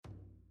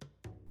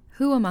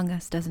Who among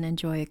us doesn't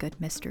enjoy a good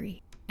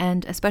mystery?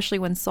 And especially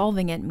when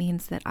solving it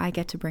means that I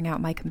get to bring out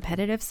my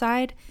competitive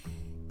side,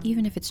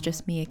 even if it's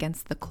just me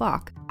against the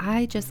clock.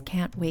 I just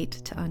can't wait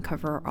to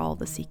uncover all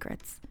the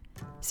secrets.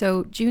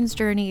 So June's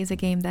Journey is a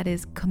game that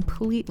is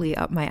completely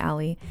up my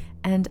alley,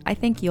 and I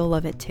think you'll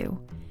love it too.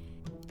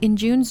 In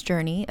June's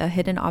Journey, a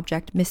hidden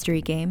object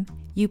mystery game,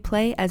 you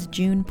play as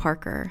June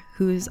Parker,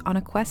 who's on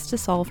a quest to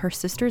solve her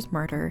sister's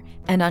murder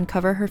and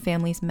uncover her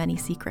family's many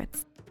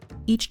secrets.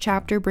 Each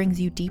chapter brings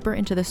you deeper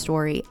into the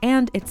story,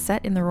 and it's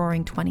set in the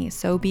Roaring '20s,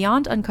 so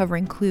beyond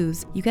uncovering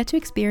clues, you get to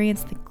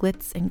experience the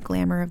glitz and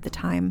glamour of the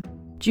time.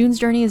 June's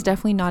Journey is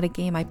definitely not a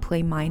game I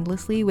play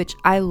mindlessly, which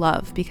I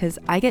love because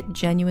I get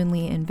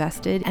genuinely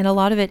invested, and a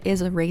lot of it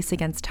is a race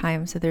against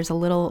time, so there's a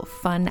little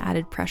fun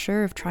added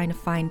pressure of trying to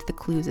find the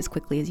clues as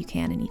quickly as you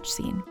can in each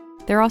scene.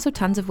 There are also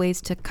tons of ways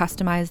to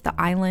customize the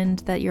island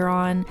that you're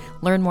on,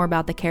 learn more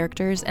about the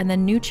characters, and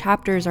then new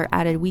chapters are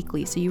added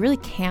weekly, so you really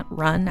can't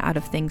run out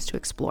of things to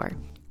explore.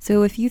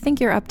 So if you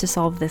think you're up to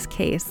solve this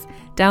case,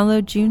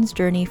 download June's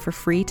Journey for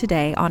free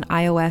today on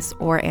iOS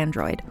or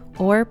Android,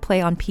 or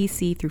play on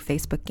PC through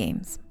Facebook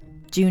Games.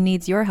 June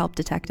needs your help,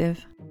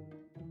 detective.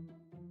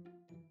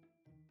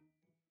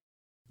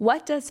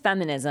 What does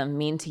feminism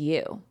mean to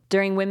you?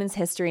 During Women's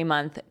History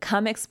Month,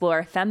 come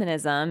explore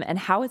feminism and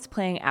how it's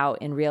playing out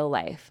in real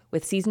life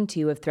with Season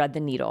 2 of Thread the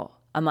Needle,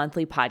 a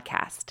monthly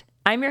podcast.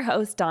 I'm your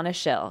host, Donna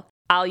Schill.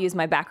 I'll use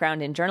my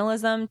background in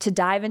journalism to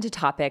dive into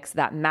topics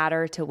that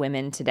matter to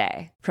women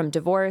today, from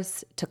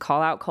divorce to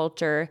call-out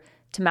culture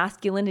to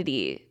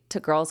masculinity to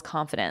girls'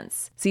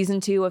 confidence. Season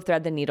 2 of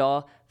Thread the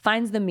Needle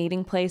finds the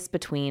meeting place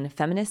between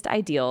feminist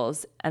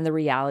ideals and the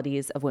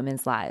realities of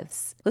women's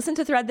lives. Listen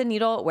to Thread the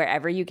Needle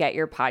wherever you get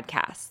your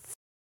podcasts.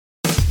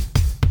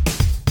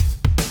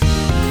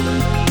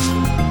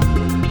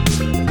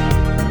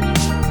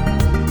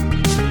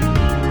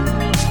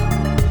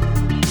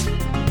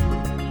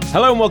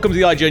 Hello and welcome to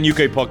the IGN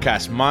UK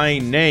podcast. My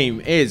name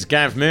is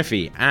Gav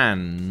Murphy,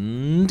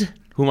 and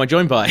who am I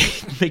joined by?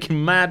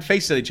 Making mad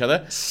faces at each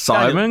other.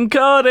 Simon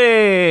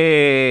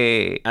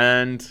Cody!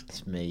 And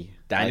it's me,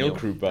 Daniel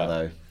Krupa.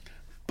 Hello.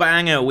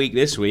 Banger week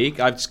this week.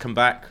 I've just come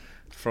back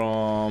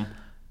from...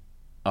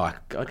 I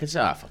can say...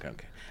 fuck it,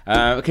 okay.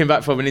 I came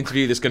back from an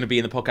interview that's going to be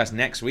in the podcast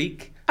next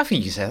week. I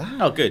think you can say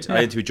that. Oh, good. Yeah.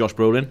 I interviewed Josh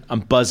Brolin.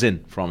 I'm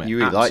buzzing from it. You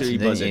really liked him,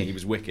 Absolutely buzzing. didn't you? He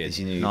was wicked.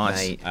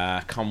 Nice.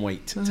 Can't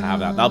wait to have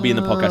that. That'll be in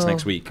the podcast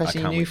next week.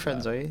 Pressing new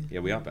friends, are you? Yeah,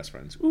 we are best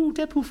friends. Ooh,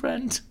 Deadpool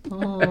friend.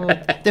 Oh,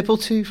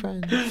 Deadpool 2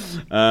 friends.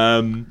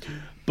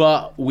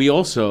 But we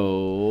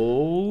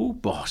also...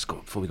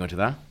 before we go into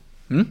that...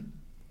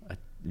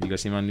 Have you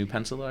guys seen my new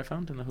pencil that I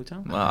found in the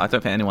hotel? Well, I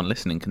don't think anyone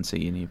listening can see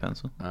your new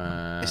pencil.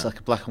 It's like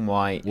a black and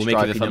white we'll make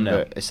it a thumbnail.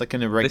 number. It's like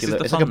an irregular...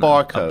 It's like a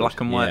barcode. A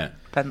black and white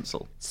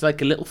pencil. It's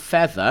like a little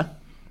feather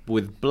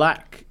with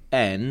black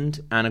end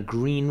and a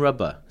green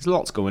rubber. There's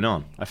lots going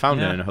on. I found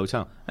it in a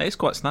hotel. It's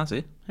quite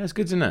snazzy. Yeah, it's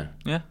good to know.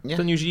 Yeah. I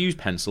don't usually use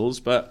pencils,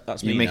 but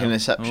that's me You make now. an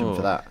exception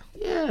for that.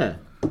 Yeah.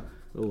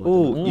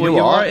 Oh,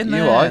 you're right in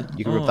there.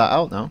 You can rub that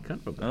out now.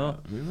 Can't rub that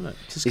out.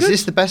 Is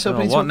this the best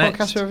opening to what a next?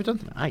 podcast we've ever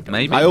done? I don't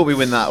Maybe. I hope we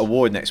win that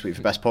award next week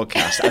for best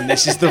podcast, and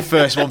this is the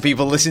first one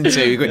people listen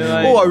to. Going,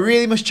 I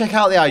really must check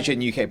out the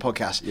IGN UK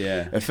podcast.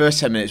 Yeah. The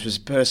first 10 minutes was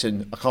a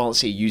person I can't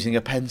see using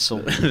a pencil.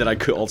 that I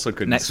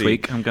couldn't Next see.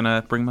 week, I'm going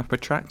to bring my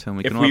protractor and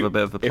we can all have a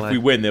bit of a play. If we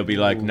win, they'll be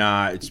like,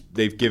 nah, it's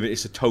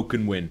a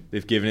token win.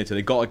 They've given it to...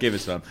 They've got to give it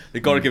to them.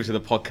 They've got to give it to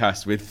the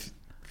podcast with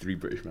 3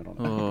 British men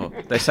on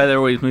it. They say they're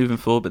always moving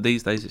forward, but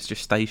these days it's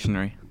just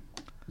stationary.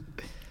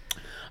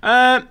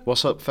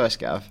 What's up first,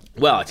 Gav?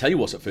 Well, I'll tell you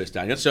what's up first,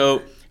 Daniel.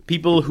 So,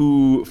 people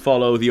who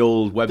follow the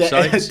old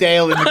websites...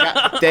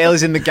 Dale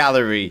is in the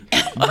gallery,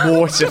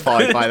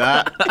 mortified by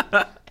that.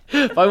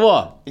 By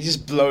what? He's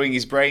just blowing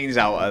his brains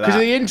out at that. Because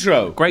of the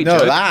intro. Great No,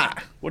 joke.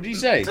 that. What did he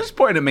say? Just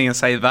point at me and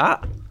say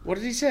that. What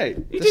did he say?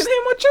 You didn't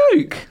hear my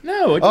joke. No,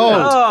 I didn't.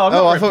 I'm not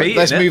I thought, repeating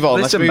let's it. move on.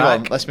 Listen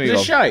back. Let's move Is on.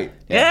 it shite?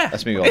 Yeah.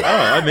 Let's move on. Oh,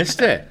 I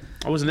missed it.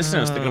 I wasn't listening.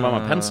 I was thinking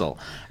about my pencil.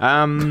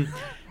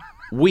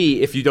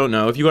 If you don't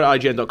know, if you go to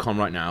IGN.com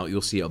right now,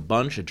 you'll see a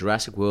bunch of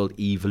Jurassic World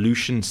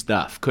Evolution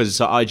stuff because it's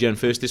at IGN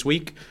first this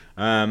week.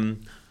 The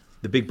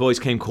big boys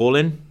came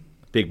calling.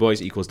 Big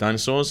boys equals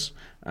dinosaurs.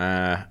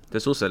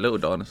 There's also little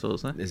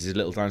dinosaurs there. This is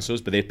little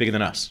dinosaurs, but they're bigger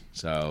than us.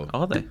 So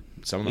Are they?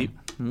 some of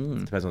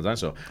them. Depends on the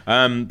dinosaur.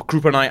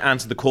 Krupa and I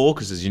answered the call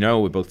because, as you know,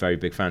 we're both very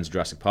big fans of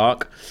Jurassic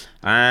Park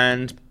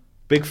and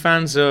big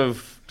fans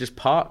of just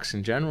parks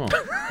in general.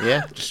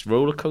 Yeah. Just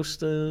roller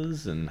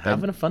coasters and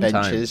having a fun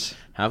benches. time.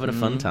 Having a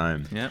fun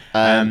time.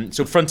 Yeah.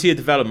 So Frontier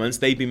Developments,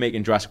 they've been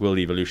making Jurassic World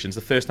Evolutions.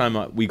 The first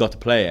time we got to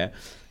play it,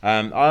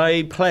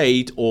 I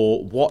played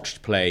or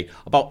watched play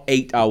about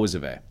 8 hours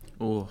of it.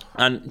 Oh.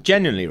 And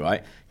genuinely,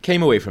 right,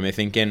 came away from it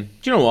thinking,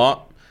 do you know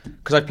what?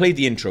 Because I played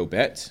the intro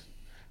bit,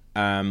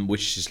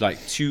 which is like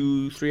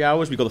 2-3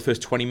 hours. We got the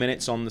first 20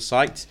 minutes on the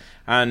site.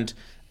 And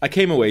I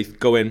came away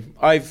going,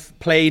 I've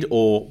played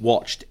or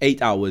watched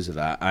 8 hours of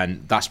that,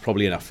 and that's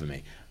probably enough for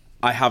me.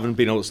 I haven't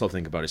been able to stop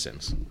thinking about it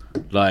since.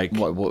 Like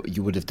What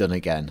you would have done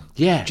again?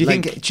 Yeah, Do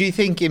you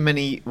think in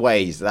many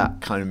ways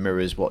that kind of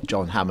mirrors what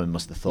John Hammond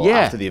must have thought Yeah,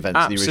 after the events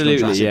of the absolutely,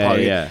 original Jurassic yeah, Park?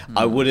 yeah.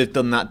 I would have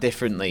done that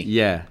differently.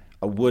 Yeah.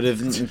 I would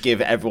have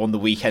give everyone the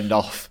weekend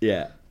off.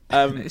 Yeah.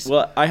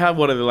 Well, I had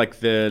one of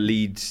the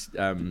lead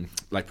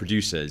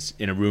producers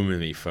in a room with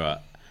me for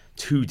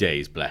 2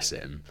 days, bless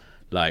him.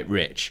 Like,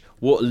 Rich,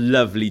 what a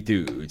lovely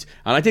dude.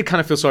 And I did kind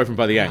of feel sorry for him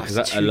by the end.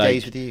 Because 2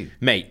 days with you?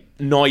 Mate,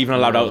 not even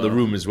allowed out of the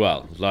room as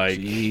well. Like,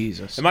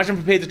 Jesus. Imagine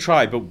prepared to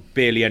try, but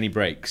barely any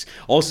breaks.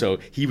 Also,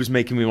 he was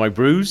making me my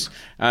brews,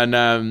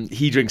 and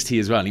he drinks tea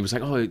as well. And he was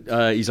like,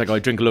 I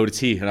drink a load of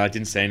tea. And I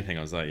didn't say anything.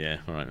 I was like, yeah,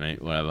 all right,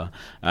 mate, whatever.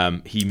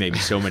 He made me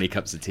so many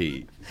cups of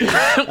tea.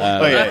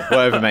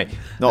 Whatever, mate.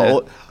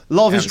 A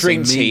lot of us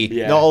drink tea.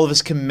 Yeah. Not all of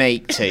us can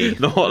make tea.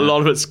 Not a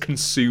lot of us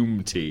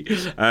consume tea.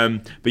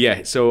 But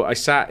yeah, so I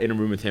sat in a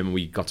room with him and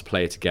we got to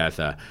play it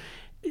together.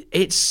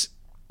 It's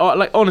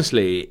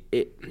honestly,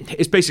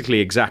 it's basically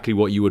exactly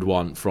what you would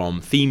want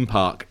from Theme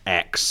Park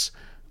X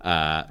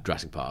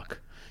Jurassic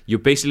Park. You're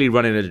basically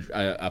running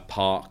a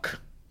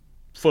park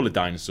full of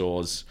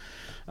dinosaurs,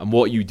 and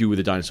what you do with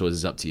the dinosaurs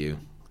is up to you.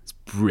 It's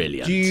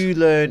brilliant. Do you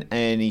learn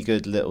any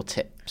good little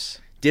tips?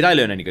 Did I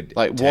learn any good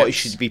Like tips? what you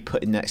should be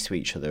putting next to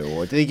each other,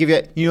 or did they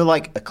give you,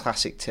 like a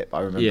classic tip I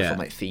remember from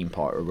like Theme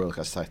Park or Roller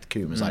Coaster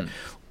Tycoon was like,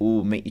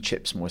 "Oh, make your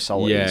chips more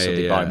solid, so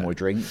they buy more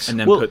drinks." And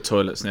then put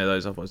toilets near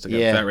those, otherwise they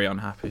get very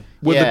unhappy.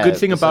 Well, the good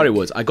thing about it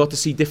was I got to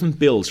see different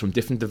builds from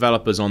different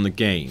developers on the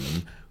game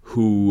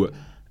who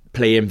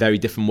play in very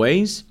different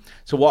ways.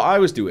 So what I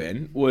was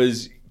doing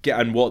was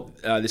and what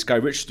this guy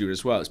Rich did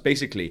as well. It's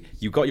basically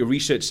you've got your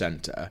research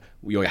center,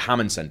 your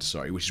Hammond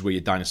Center, which is where your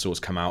dinosaurs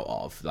come out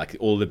of. Like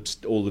all the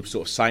sort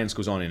of science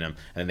goes on in them,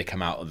 and then they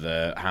come out of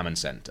the Hammond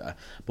Center.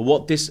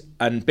 But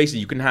basically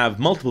you can have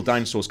multiple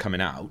dinosaurs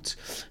coming out.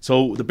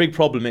 So the big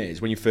problem is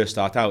when you first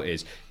start out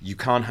is you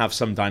can't have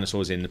some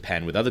dinosaurs in the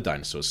pen with other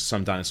dinosaurs.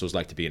 Some dinosaurs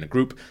like to be in a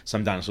group.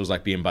 Some dinosaurs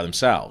like being by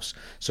themselves.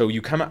 So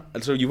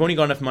you've only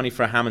got enough money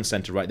for a Hammond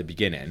Center right at the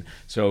beginning.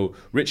 So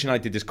Rich and I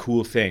did this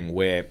cool thing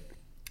where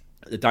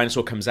the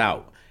dinosaur comes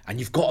out, and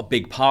you've got a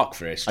big park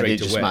for it straight away. I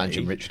did just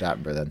imagine Richard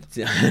Attenborough then.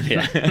 Yeah.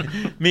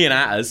 Me and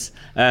Atters.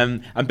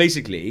 And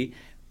basically,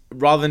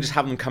 rather than just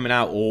having them coming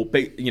out or,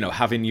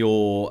 having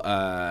your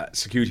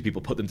security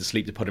people put them to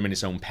sleep to put them in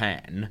its own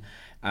pen,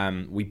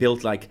 we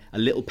built like a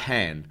little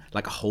pen,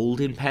 like a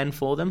holding pen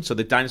for them. So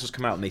the dinosaurs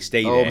come out and they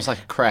stay there. Almost like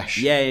a creche.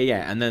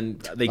 Yeah. And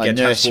then they like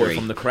get transported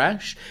from the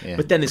creche. Yeah.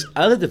 But then this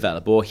other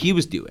developer, what he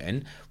was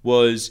doing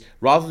was,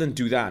 rather than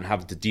do that and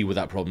have to deal with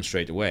that problem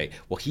straight away,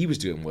 what he was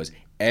doing was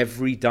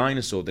every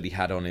dinosaur that he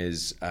had on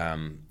his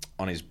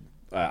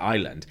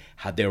island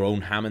had their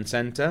own Hammond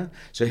Center.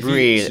 So if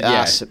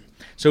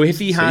So if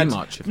he had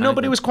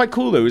but it was quite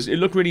cool though. It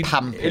looked really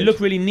pampered. It looked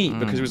really neat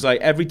because it was like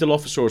every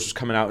Dilophosaurus was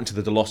coming out into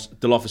the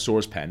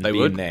Dilophosaurus pen. They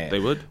would.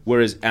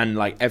 Whereas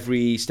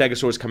every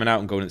Stegosaurus coming out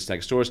and going into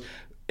Stegosaurus,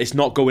 it's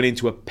not going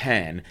into a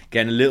pen,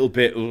 getting a little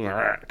bit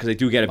because they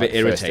do get a bit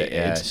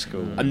irritated.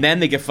 And then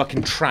they get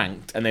fucking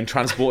tranked and then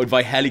transported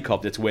by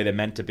helicopter to where they're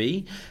meant to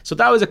be. So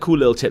that was a cool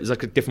little tip. There's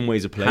like different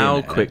ways of playing.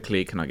 How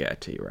quickly can I get a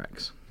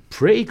T-Rex?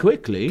 Pretty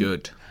quickly.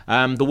 Good.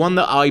 The one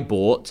that I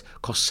bought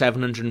cost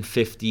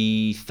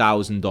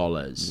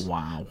 $750,000.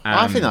 Wow.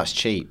 I think that's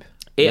cheap.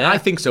 I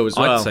think so as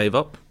well. I'd save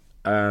up.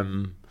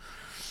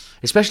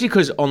 Especially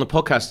because on the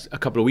podcast a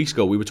couple of weeks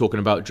ago we were talking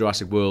about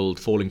Jurassic World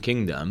Fallen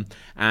Kingdom,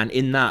 and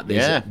in that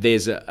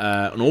there's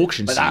an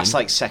auction but scene. That's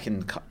like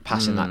second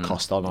passing that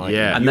cost on.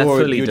 Yeah, and they're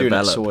fully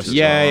developed.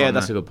 Yeah,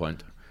 that's a good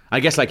point. I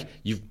guess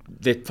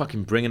they're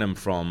fucking bringing them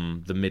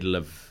from the middle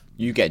of.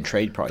 You getting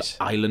trade price.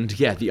 The island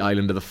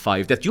of the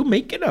Five Deaths. You're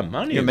making them,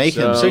 aren't you? You're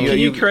making them. So can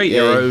you create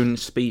your own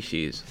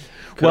species?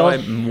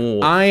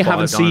 I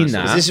haven't seen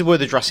that. This is where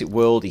the Jurassic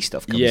World-y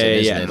stuff comes in,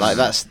 isn't it? Like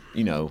that's,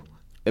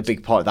 a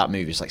big part of that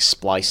movie is like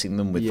splicing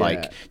them with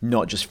like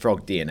not just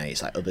frog DNA,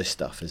 it's like other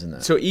stuff, isn't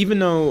it? So even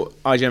though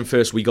IGN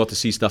First, we got to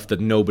see stuff that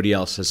nobody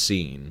else has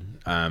seen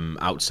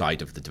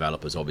outside of the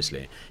developers,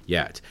 obviously,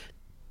 yet.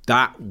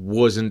 That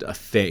wasn't a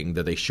thing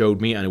that they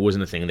showed me, and it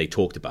wasn't a thing they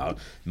talked about.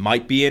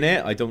 Might be in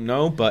it, I don't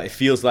know, but it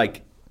feels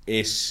like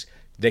it's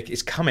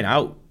coming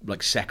out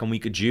like second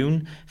week of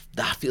June.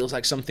 That feels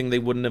like something they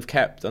wouldn't have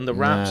kept under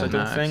wraps. I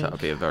don't think that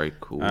would be a very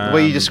cool. The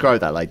way you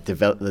describe that, like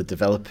the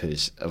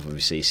developers have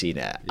obviously seen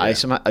it. Yeah.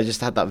 I just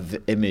had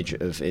that image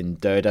of in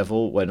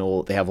Daredevil when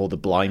they have all the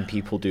blind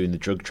people doing the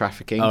drug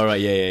trafficking. Oh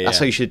right, yeah. That's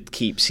how you should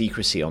keep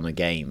secrecy on a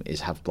game,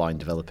 is have blind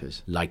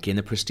developers. Like in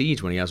the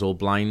Prestige when he has all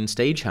blind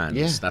stagehands.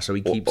 Yeah. That's how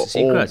he keeps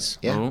secrets.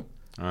 Need that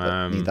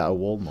at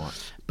Walmart.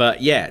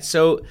 But yeah,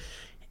 so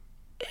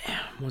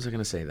what was I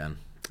going to say then?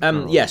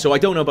 So I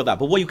don't know about that.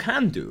 But what you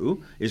can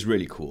do is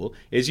really cool.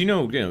 Is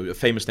a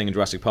famous thing in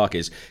Jurassic Park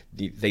is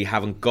they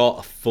haven't got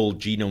a full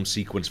genome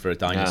sequence for a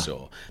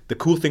dinosaur. The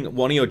cool thing,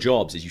 one of your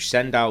jobs is you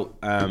send out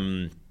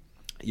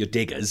your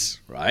diggers,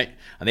 right?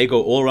 And they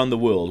go all around the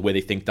world where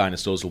they think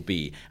dinosaurs will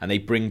be, and they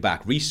bring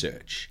back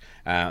research.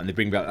 and they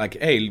bring back like,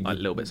 hey, Like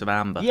little bits of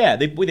amber. yeah,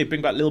 they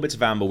bring back little bits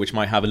of amber which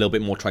might have a little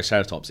bit more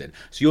Triceratops in.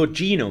 So your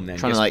genome then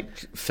Trying gets, to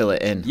like fill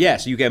it in. yeah,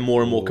 so you get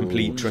more and more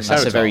complete Triceratops.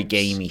 That's a very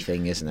gamey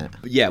thing, isn't it?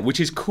 Yeah, which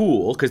is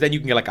cool because then you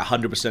can get like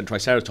 100%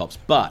 Triceratops.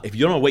 But if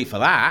you don't want to wait for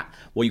that,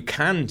 what you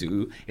can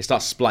do is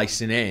start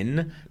splicing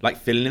in, like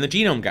filling in the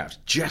genome gaps,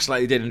 just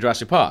like they did in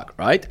Jurassic Park,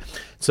 right?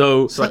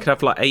 So I could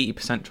have like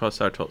 80%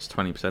 Triceratops,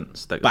 20%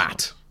 Stegosaurus.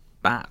 bat.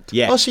 Bat.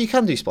 Yeah. Oh, so you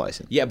can do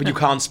splicing. Yeah, but you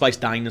can't splice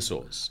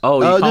dinosaurs.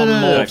 Oh, you Oh, can't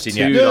no. morph I've seen, two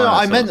yeah. No,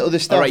 I dinosaurs. meant other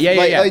stuff. Alright, yeah,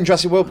 like yeah. in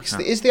Jurassic World. Because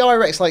is the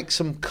I-Rex like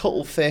some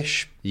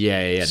cuttlefish?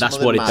 Yeah. Some That's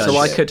of what it them does. So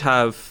I Shit. could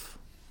have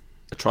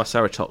a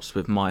Triceratops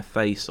with my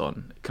face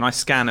on. Can I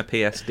scan a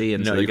PSD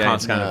into No, the you game?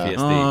 can't scan a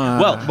PSD.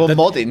 Well,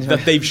 modding.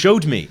 that they've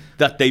showed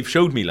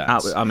me.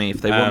 Lads. I mean,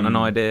 if they want an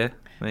idea,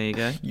 there you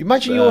go. You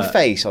imagine your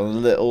face on a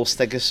little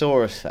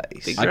Stegosaurus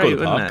face, I go Great, to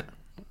the wouldn't park.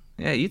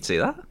 it? Yeah, you'd see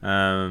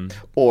that.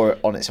 or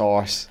on its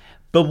arse.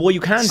 But what you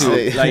can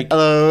do, like,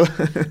 hello.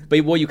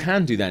 but what you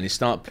can do then is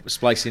start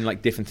splicing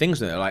like different things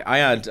with it. Like I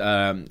had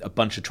a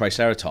bunch of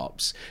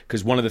Triceratops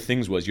because one of the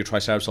things was your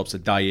Triceratops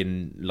that die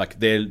in like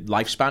their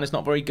lifespan is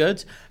not very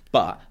good,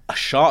 but a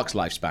shark's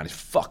lifespan is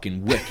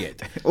fucking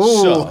wicked.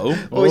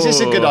 Oh, is this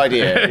a good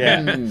idea?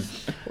 Yeah.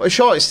 Well,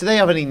 sharks, do they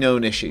have any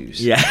known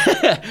issues? Yeah.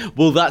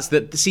 Well, that's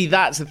the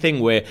thing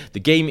where the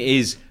game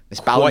is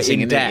It's quite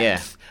balancing, in isn't it?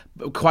 depth.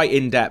 Quite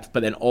in depth,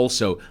 but then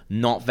also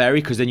not very,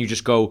 because then you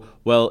just go,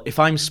 well, if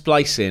I'm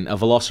splicing a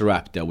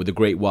velociraptor with a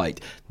great white,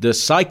 the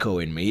psycho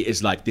in me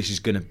is like, this is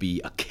going to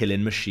be a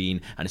killing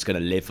machine and it's going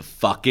to live for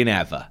fucking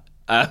ever.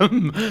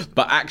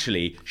 But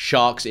actually,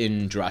 sharks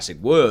in Jurassic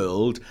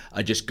World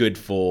are just good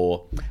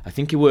for, I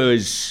think it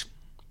was...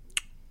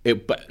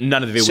 but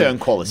none of it Certain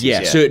qualities,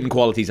 yeah, yeah. certain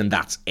qualities, and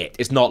that's it.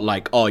 It's not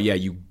like, oh yeah,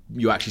 you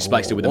actually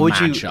spliced it with a What would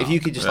mad you, shark. if you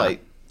could just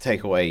like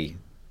take away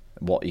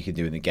what you can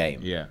do in the game?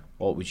 Yeah.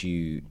 What would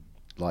you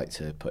like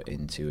to put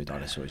into a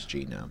dinosaur's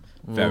genome?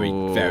 Very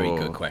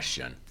good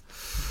question.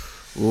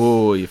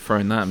 Oh, you're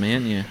throwing that at me,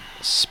 aren't you?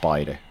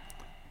 Spider.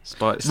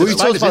 Spiders. Well, you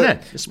Spiders talked in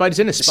about- it. The spiders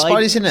in it.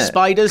 Spiders in it.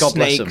 Spiders, God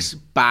bless snakes,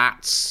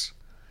 bats.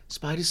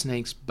 Spiders,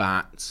 snakes,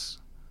 bats.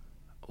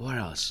 What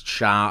else?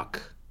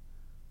 Shark.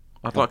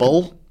 I'd like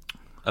Bull?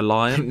 a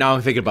lion. Now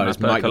I'm thinking about it. It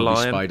Can I might put not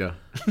like be a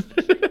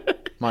spider.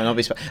 Might not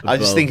be spider. I was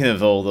just bull. thinking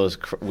of all those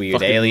weird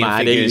Fucking alien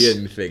mad figures.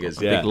 alien figures.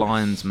 Big Yeah.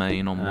 lion's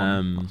mane on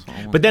one. That's what I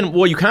want. But then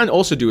what you can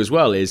also do as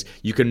well is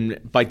you can,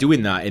 by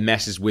doing that, it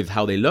messes with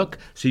how they look.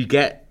 So you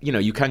get,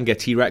 you can get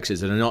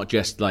T-Rexes that are not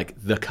just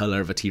like the color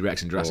of a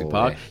T-Rex in Jurassic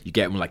Park. yeah. You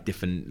get them like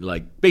different,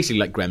 like basically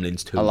like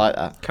Gremlins too. I like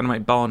that. Can I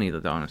make Barney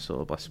the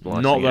dinosaur by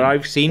splicing Not that him?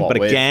 I've seen, What but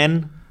with?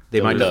 again, they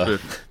might not.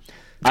 With-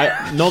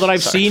 Not that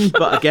I've seen,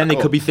 but again, they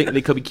could be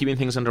keeping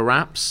things under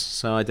wraps.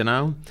 So I don't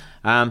know.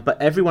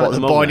 But everyone What, at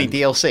the the Barney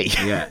moment, DLC?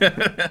 yeah,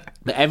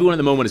 but everyone at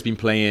the moment has been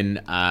playing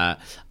Isla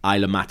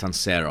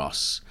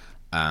Matanceros,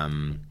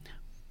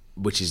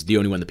 which is the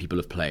only one that people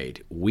have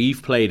played.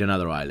 We've played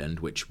another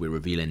island, which we're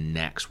revealing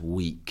next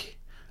week,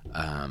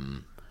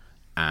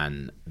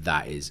 and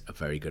that is a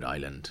very good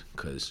island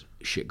because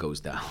shit goes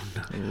down.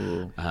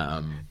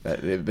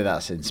 But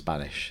that's in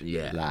Spanish.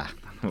 Yeah. La.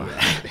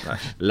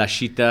 La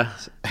Chita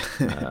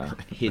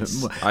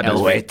hits I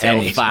don't wait El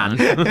any Fan.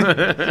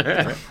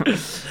 But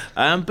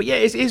yeah,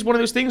 it's one of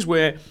those things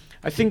where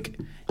I think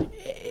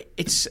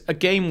it's a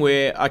game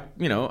where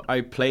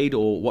I played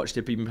or watched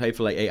it even play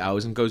for like 8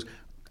 hours and goes,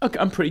 okay,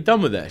 I'm pretty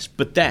done with this.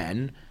 But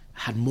then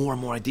had more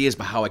and more ideas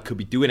about how I could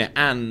be doing it,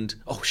 and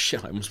oh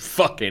shit, I almost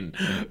fucking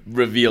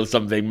revealed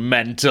something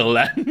mental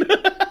then.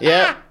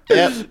 Yeah.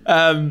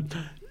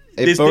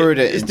 It burrowed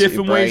it There's into your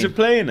different ways brain. of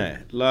playing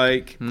it,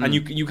 like, and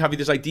you have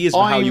these ideas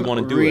of how you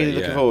want to do really it.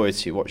 looking yeah. forward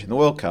to watching the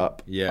World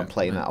Cup and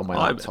playing that on my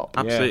I- laptop.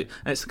 Absolutely.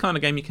 And it's the kind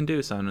of game you can do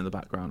with sound in the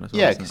background as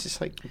well. Yeah, isn't because it?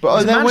 it's like, but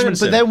It's then when,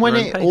 management sim, when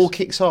your own it pace. all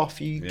kicks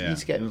off, you Yeah. need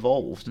to get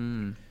involved.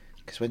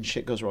 Because when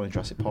shit goes wrong in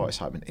Jurassic Park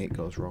excitement, it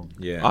goes wrong.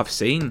 Yeah, I've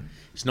seen.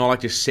 it's not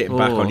like just sitting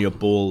back Oh. on your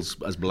balls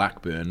as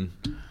Blackburn,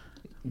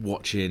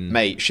 watching.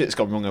 Mate, shit's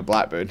gone wrong at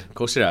Blackburn. Of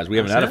course it has. We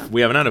haven't had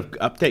an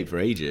update for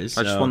ages.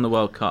 I just so- won the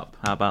World Cup.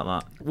 How about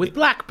that? with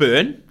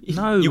Blackburn.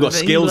 No, you got with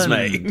skills,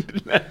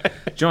 England. mate.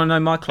 Do you want to know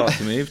my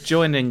classy move?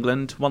 Joined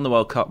England, won the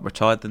World Cup,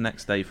 retired the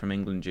next day from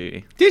England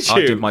duty. Did I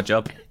you? did my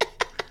job.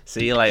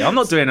 See you later. I'm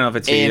not doing another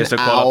 2 years to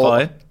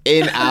qualify.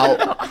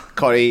 out,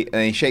 Corey,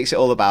 and he shakes it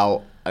all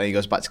about, and he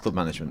goes back to club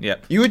management.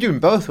 Yep. You were doing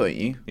both, weren't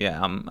you? Yeah,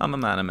 I'm a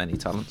man of many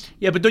talents.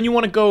 Yeah, but don't you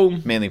want to go?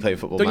 Mainly playing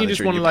football Don't you manager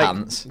just want in to your like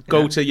pants.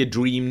 go to your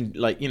dream,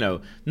 like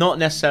not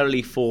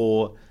necessarily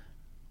for.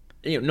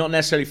 Not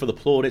necessarily for the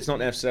plaudits, not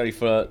necessarily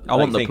for. I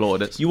want the thing.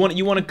 plaudits. You want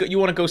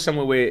to go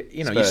somewhere where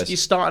Spurs. you're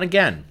starting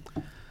again.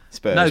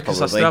 Spurs, No, because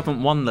I probably. still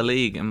haven't won the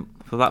league, and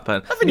for that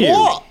point,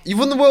 What? You've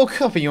won the World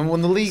Cup and you haven't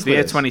won the league. it's the year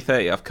with us?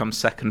 2030. I've come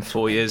second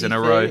 4 years in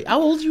a row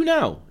How old are you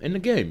now in the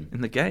game?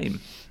 in the game.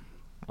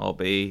 I'll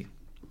be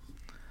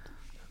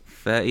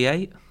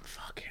 38.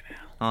 Fucking hell.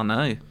 Oh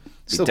no, be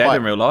Still dead quite-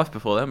 in real life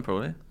before then,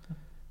 probably.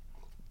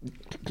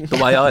 The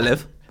way I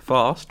live,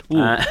 fast.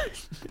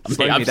 Ooh.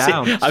 Slow me I've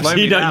down. I've Slow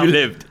me seen how down. you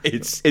lived.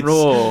 It's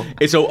Raw.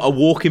 It's a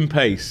walking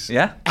pace.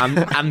 Yeah.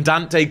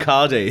 Andante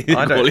Carde.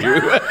 I don't-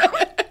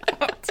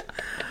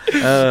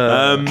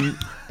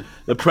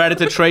 The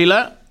Predator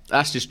trailer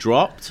that's just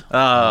dropped.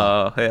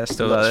 Oh, yeah,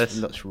 still like this.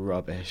 Looks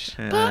rubbish.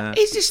 Yeah. But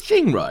is this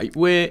thing right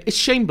where it's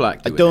Shane Black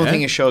I doing don't it?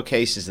 think it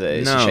showcases that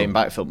it's No. a Shane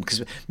Black film,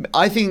 because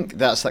I think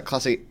that's that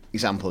classic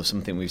example of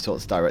something we've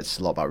talked to directors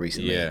a lot about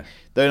recently. Yeah.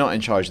 They're not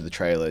in charge of the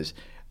trailers.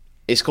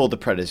 It's called The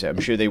Predator. I'm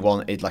sure they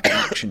wanted like an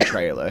action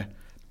trailer.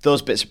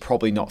 Those bits are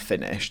probably not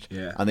finished.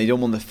 Yeah. And they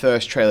don't want the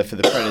first trailer for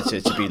The Predator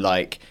to be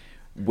like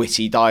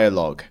witty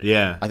dialogue.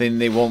 Yeah. I think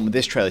they want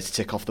this trailer to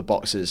tick off the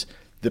boxes.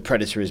 The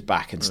Predator is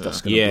back and stuff's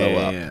going to blow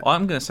up. Yeah.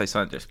 I'm going to say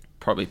something. Just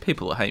probably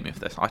people will hate me for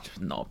this. I'm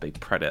just not a big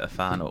Predator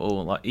fan at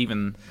all. Like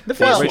even the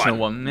first original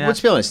one. Yeah. Well,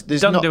 to be honest,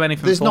 there's Doesn't not, do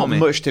anything there's for not me.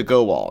 much to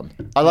go on.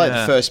 I like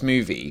Yeah. the first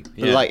movie, but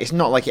Yeah. like it's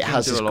not like it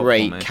has do this a lot for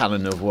great me.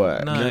 canon of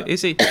work. No,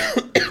 is he? Do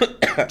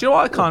you know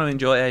what? I kind of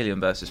enjoy Alien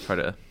versus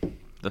Predator,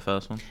 the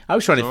first one. I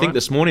was trying to It's think alright.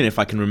 this morning if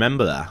I can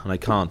remember that, and I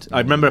can't.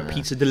 I remember a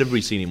pizza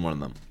delivery scene in one of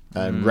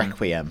them.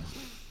 Requiem.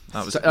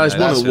 That was, That was yeah,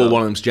 one that's of what real.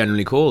 one of them's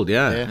generally called.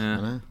 Yeah. Yeah,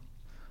 I know.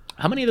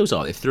 How many of those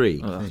are there? 3.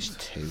 There's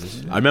 2,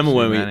 isn't it? I remember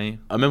when many.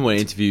 I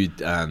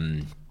interviewed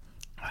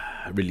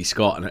Ridley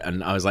Scott,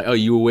 and I was like, "Oh,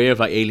 you aware of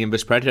like Alien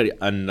vs Predator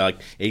and like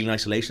Alien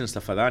Isolation and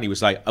stuff like that?" And he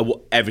was like,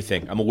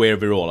 "Everything. I'm aware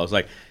of it all." I was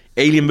like,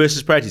 "Alien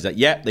vs Predator." He's like,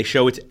 "Yep, they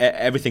show it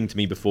everything to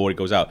me before it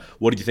goes out.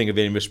 What did you think of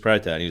Alien vs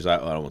Predator?" And he was like,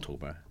 "Oh, I don't want to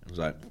talk about it." I was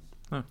like,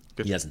 Oh,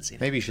 good. "He hasn't seen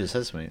it." Maybe you should have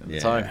said something at the Yeah.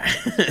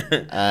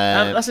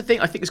 time. That's the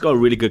thing. I think it's got a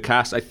really good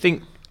cast. I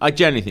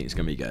genuinely think it's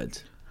going to be good,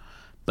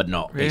 but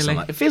not based on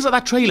Really? that. It feels like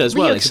that trailer as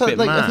well. Yeah, It's a 'cause, bit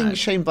like, mad. I think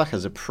Shane Black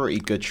has a pretty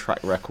good track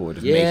record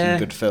of Yeah. making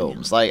good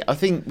films. Like, I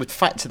think we'd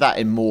factor that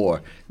in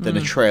more than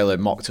a trailer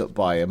mocked up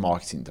by a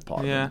marketing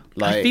department. Yeah.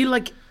 Like, I feel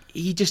like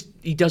he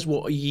does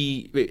what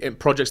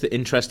projects that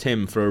interest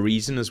him for a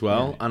reason as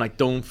well, and I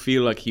don't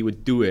feel like he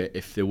would do it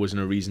if there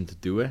wasn't a reason to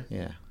do it.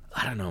 yeah.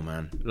 I don't know,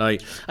 man.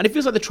 Like, and it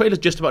feels like the trailer's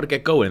just about to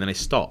get going, and then it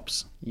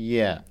stops.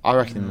 Yeah, I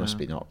reckon they must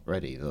be not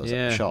ready, those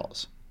Yeah.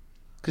 shots.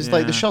 Because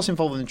like the Yeah. shots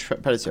involving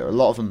Predator, a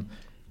lot of them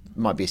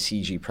might be a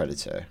CG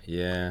Predator,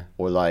 Yeah.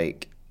 or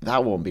like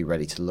that won't be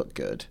ready to look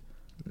good.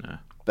 No.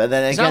 But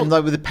then again, that-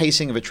 like with the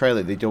pacing of a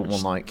trailer, they don't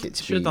want like it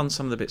to Should be. have done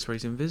some of the bits where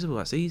he's invisible.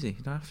 That's easy.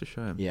 You don't have to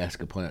show him. Yeah, that's a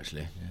good point,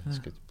 actually. That's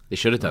good. They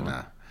should have done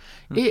that.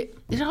 Is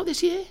it out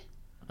this year?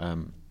 I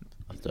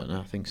don't know.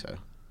 I think so.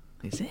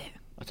 Is it?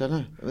 I don't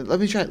know. Let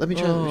me check.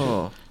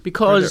 Oh,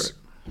 because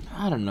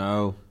I don't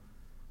know.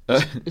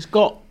 It's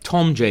got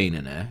Tom Jane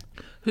in it.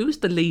 Who's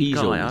the lead He's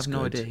guy? I always have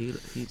no good. idea.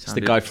 He It's the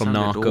guy from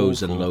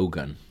Narcos and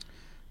Logan.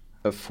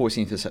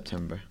 14th of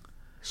September.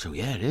 So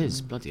yeah, it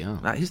is. Bloody hell.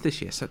 That is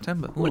this year,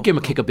 September. I want to give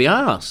him a kick up the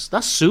arse.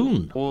 That's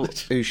soon. Or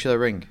who should I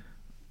ring?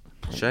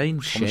 Shane.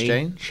 Thomas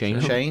Jane?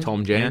 Shane.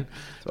 Tom Jane. Yeah.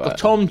 It's got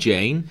Tom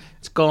Jane.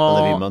 It's got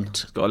Olivia Munn.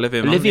 It's got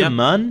Olivia Olivia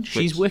Munn. Munn.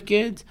 She's Which-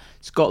 wicked.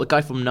 It's got the guy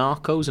from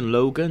Narcos and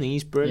Logan.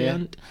 He's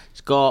brilliant.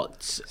 It's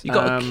got. You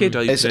got a kid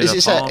opening It's, a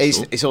it's, set,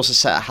 parcel. it's also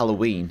set at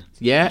Halloween.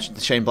 Yeah.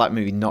 The Shane Black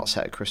movie, not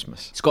set at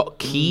Christmas. It's got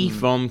Key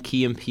from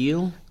Key and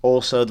Peele.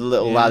 Also, the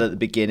little Yeah. lad at the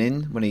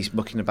beginning when he's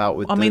mucking about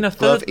with I the mean, a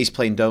glove, third- he's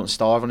playing "Don't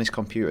Starve" on his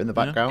computer in the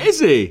background. Is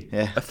he?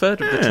 Yeah, A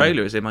third of the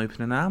trailer is him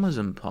opening an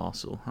Amazon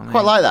parcel. I mean,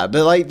 quite like that.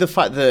 But like the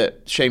fact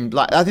that Shane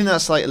Black, I think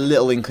that's like a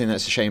little inkling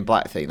that's a Shane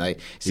Black thing. Like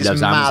it's He this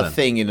loves mad Amazon.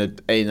 thing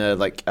in a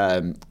like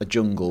a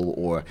jungle,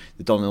 or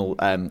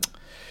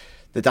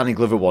the Danny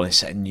Glover one is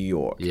set in New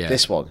York. Yeah.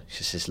 This one, it's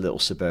just this little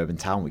suburban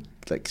town with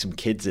like some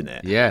kids in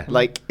it. Yeah.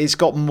 Like it's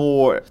got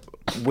more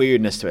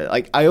weirdness to it.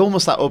 Like I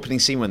almost that opening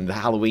scene when the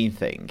Halloween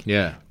thing.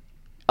 Yeah.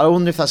 I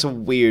wonder if that's a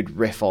weird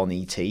riff on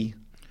E.T.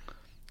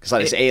 Because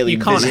like this alien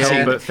you can't visiting,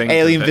 help but think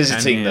alien of it,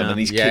 visiting can you? them, and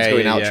these Yeah, kids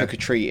going yeah, out yeah. trick or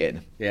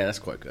treating. Yeah, that's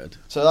quite good.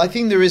 So I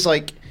think there is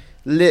like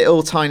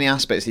little tiny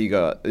aspects that you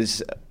got.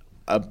 There's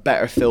a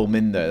better film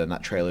in there than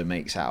that trailer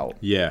makes out,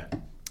 Yeah.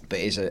 but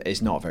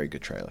it's not a very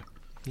good trailer.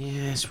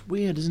 Yeah, it's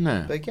weird, isn't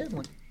it? But again,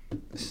 like,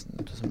 this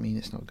doesn't mean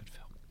it's not a good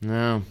film.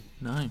 No.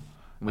 No,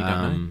 we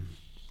don't know.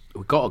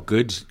 We got a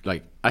good,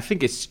 like, I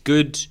think it's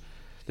good.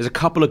 There's a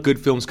couple of good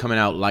films coming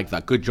out like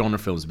that. Good genre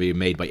films being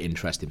made by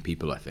interesting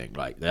people, I think.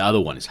 Like, the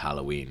other one is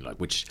Halloween, like,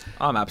 which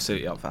I'm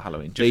absolutely up for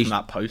Halloween. Just They- from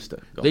that poster.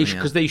 Got they, me,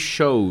 because they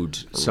showed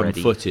some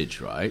Ready.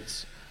 footage, right?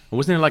 And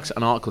wasn't there like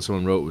an article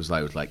someone wrote was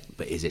like,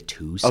 but is it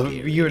too Oh,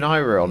 scary? you and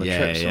I were on a Yeah,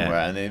 trip yeah. somewhere,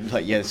 and then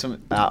like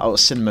some out at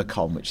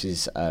CinemaCon, which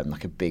is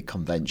like a big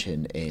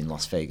convention in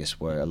Las Vegas,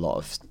 where a lot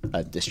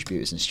of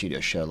distributors and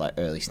studios show like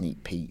early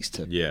sneak peeks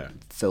to Yeah.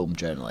 film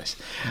journalists.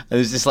 And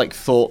there's this like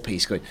thought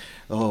piece going,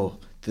 "Oh,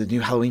 the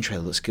new Halloween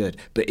trailer looks good,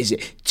 but is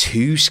it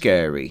too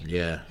scary?"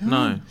 Yeah.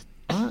 No,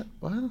 What?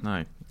 Well,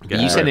 no.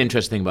 You said an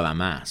interesting thing about that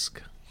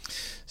mask,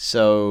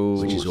 so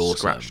which is awesome.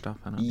 Scratched up.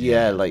 Innit?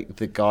 Yeah, like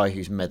the guy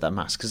who's made that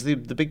mask. Because the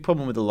big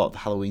problem with a lot of the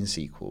Halloween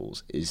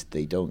sequels is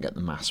they don't get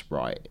the mask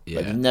right. Like,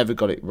 Yeah. they've never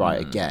got it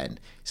right again.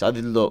 So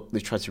they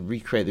tried to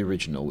recreate the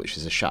original, which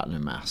is a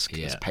Shatner mask.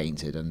 Yeah. It's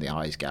painted and the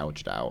eyes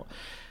gouged out.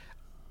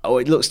 Oh,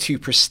 it looks too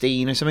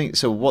pristine or something.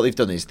 So what they've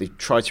done is they've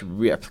tried to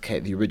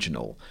replicate the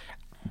original,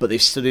 but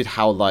they've studied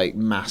how like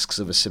masks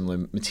of a similar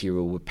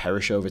material would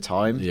perish over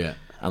time. Yeah.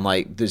 And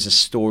like there's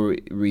a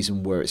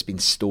reason where it's been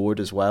stored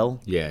as well.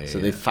 Yeah. So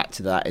they've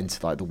factored that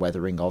into like the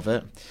weathering of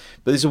it.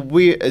 But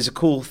there's a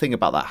cool thing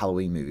about that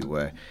Halloween movie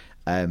where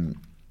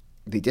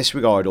they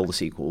disregard all the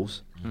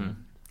sequels.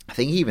 I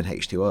think even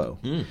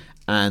H2O.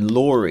 And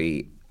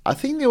Laurie, I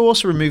think they're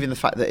also removing the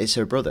fact that it's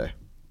her brother.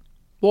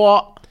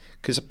 What?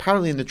 Because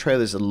apparently in the trailer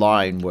there's a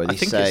line where they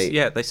say...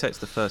 they say it's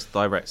the first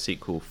direct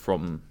sequel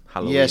from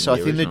Halloween. Yeah, so I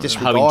think they're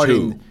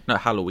disregarding...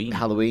 Halloween.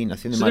 Halloween. I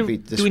think they So might be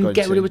do we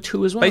get rid of a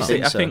 2 as well?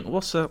 Basically, so. I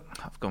think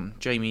I've gone.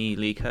 Jamie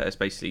Lee Curtis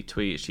basically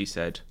tweeted. She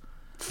said,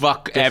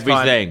 Fuck "This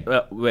everything.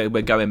 time, we're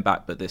going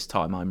back, but this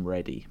time I'm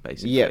ready."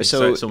 Basically, Yeah, so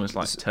so- it's almost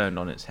like turned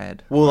on its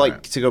head. Well,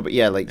 like to go, but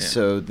yeah, like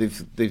so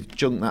they've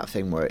junked that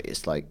thing where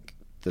it's like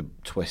the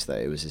twist that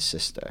it was his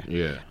sister.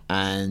 Yeah.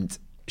 And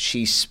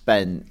she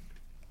spent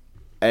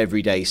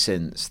every day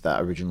since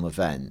that original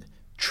event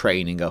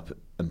training up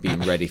and being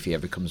ready if he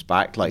ever comes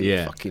back, like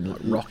fucking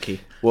Rocky.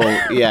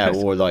 Well, yeah,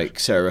 or like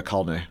Sarah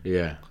Connor.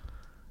 Yeah.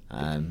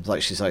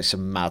 Like she's like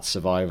some mad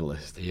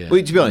survivalist. Yeah.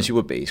 Well, to be honest, she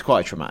would be. It's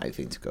quite a traumatic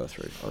thing to go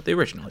through. Oh, the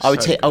original. Is I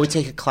would so take. I good. would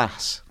take a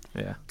class.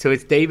 Yeah. So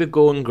it's David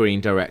Gordon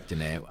Green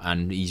directing it,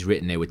 and he's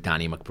written it with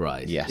Danny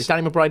McBride. Yes. Is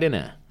Danny McBride in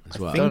it as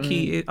well?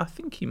 I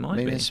think he might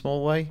Maybe be. in a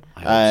small way. I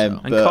hope so.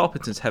 And but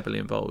Carpenter's heavily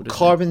involved. Isn't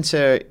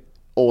Carpenter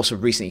also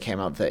recently came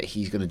out that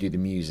he's going to do the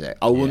music.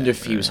 I wonder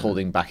if he was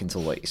holding back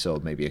until like saw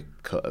maybe a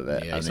cut of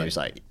it, Yeah, and he's he was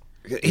like,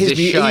 it his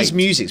shite?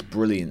 music's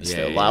brilliant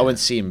still. Yeah, Like, I yeah. went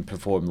to see him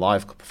perform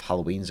live a couple of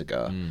Halloweens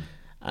ago,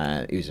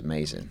 and he was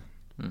amazing.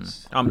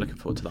 I'm looking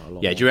forward to that a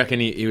lot. Yeah, do you reckon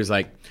he was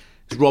like,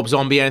 does Rob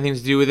Zombie anything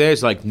to do with it?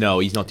 It's like, no,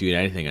 he's not doing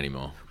anything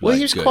anymore. Well, Like,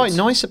 he was good. quite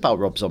nice about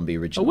Rob Zombie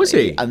originally. Oh, was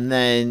he? And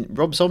then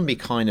Rob Zombie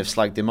kind of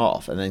slagged him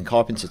off, and then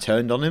Carpenter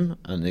turned on him,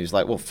 and he was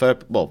like,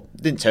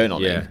 didn't turn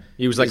on Yeah. him.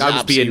 He was like, I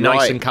was being absolutely nice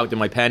right. and counting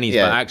my pennies,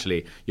 Yeah. but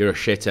actually, you're a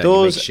shitter.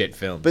 You make shit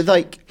films. But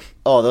like,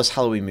 those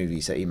Halloween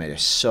movies that he made are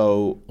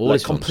so All like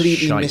his films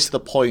completely shite. missed the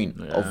point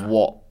of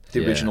what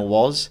the Yeah. original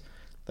was.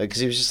 Like,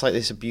 because he was just like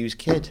this abused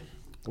kid.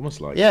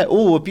 Almost like. Yeah.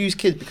 Oh, abused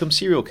kid becomes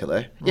serial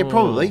killer. Yeah,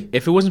 probably.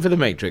 If it wasn't for The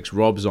Matrix,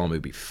 Rob Zombie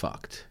would be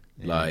fucked.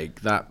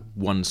 Like, that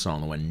one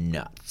song went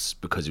nuts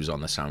because he was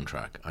on the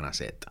soundtrack, and that's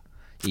it.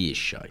 He is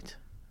shite.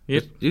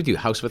 Yep. You do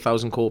House of a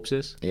Thousand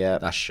Corpses? Yeah.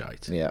 That's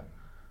shite. Yeah.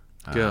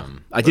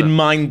 I didn't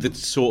mind the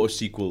sort of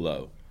sequel,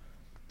 though.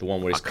 The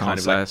one where it's I can't kind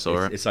of say I like,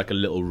 saw it. it's like a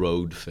little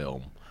road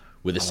film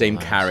with the same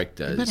He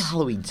characters. made a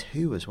Halloween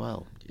 2 as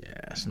well. Yeah,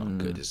 it's not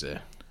good, is it?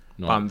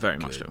 I'm very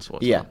much looking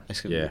forward to Yeah. that.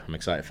 It's gonna be- Yeah, I'm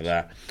excited for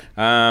that.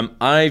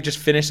 I've just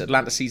finished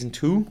Atlanta season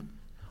 2.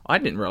 I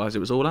didn't realise it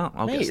was all out.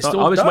 Mate, Get it's started.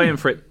 all I was done. waiting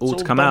for it all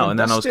It's to all come done out, and and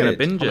then I was going to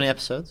dusted. binge How many it.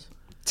 episodes?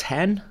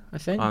 10, I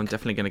think. I'm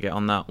definitely going to get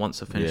on that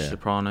once I finish Yeah.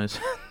 Sopranos.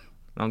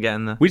 I'm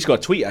getting there. We just got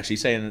a tweet actually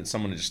saying that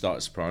someone had just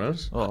started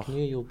Sopranos. Oh. Can you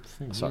hear your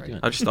thing? Sorry.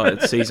 I just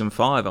started season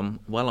 5. I'm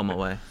well on my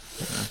way.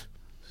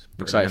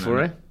 Excited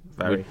for it?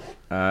 Very.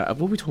 What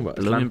were we talking about?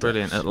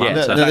 Brilliant. Yeah,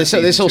 Atlanta. so This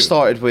season all 2.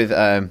 started with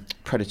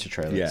Predator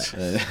trailers.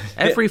 Yeah.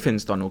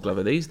 Everything's Donald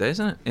Glover these days,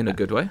 isn't it? In a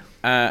good way.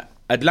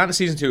 Atlanta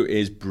season 2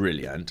 is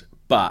brilliant,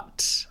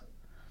 but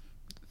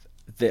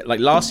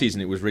like last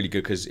season it was really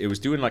good because it was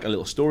doing like a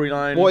little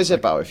storyline. What is it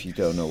about if you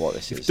don't know what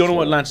this is? If you don't know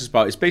what Atlanta's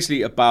about, it's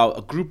basically about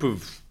a group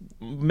of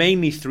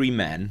mainly 3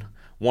 men.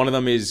 One of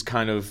them is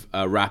kind of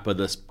a rapper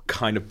that's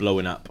kind of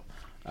blowing up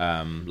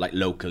like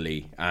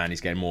locally, and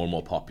he's getting more and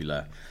more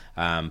popular.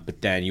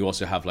 But then you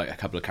also have like a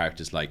couple of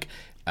characters like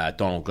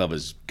Donald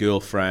Glover's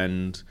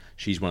girlfriend.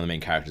 She's one of the main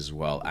characters as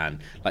well. And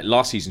like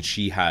last season,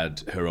 she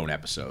had her own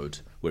episode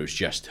where it was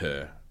just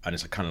her. And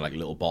it's kind of like a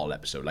little bottle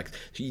episode. Like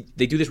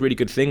they do this really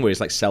good thing where it's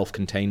like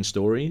self-contained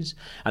stories.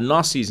 And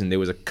last season there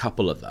was a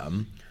couple of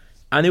them,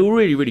 and they were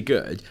really, really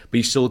good. But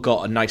you still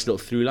got a nice little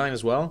through line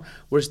as well.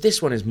 Whereas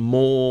this one is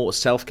more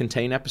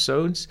self-contained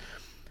episodes,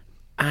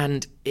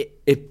 and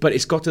but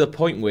it's got to the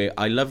point where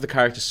I love the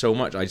characters so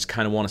much. I just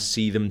kind of want to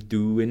see them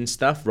doing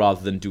stuff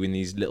rather than doing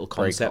these little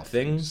concept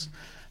things.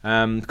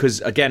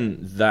 Because again,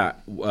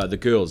 that the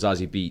girl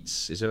Zazie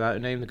Beetz, is that her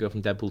name? The girl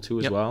from Deadpool 2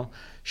 as well.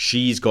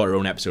 She's got her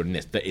own episode in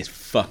this that is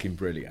fucking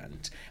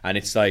brilliant, and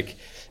it's like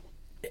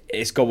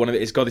it's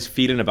got this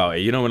feeling about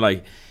it, you know, when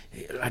like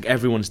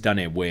everyone's done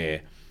it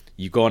where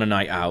you go on a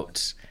night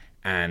out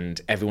and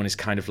everyone is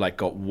kind of like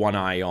got one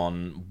eye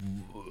on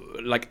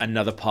like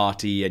another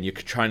party, and you're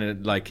trying to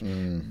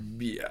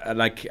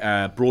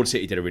Broad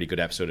City did a really good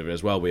episode of it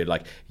as well, where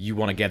like you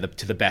want to get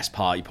to the best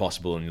party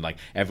possible, and like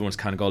everyone's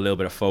kind of got a little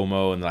bit of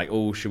FOMO and like,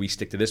 oh, should we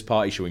stick to this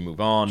party, should we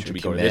move on, should we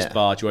go to this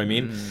bar, do you know what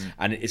I mean?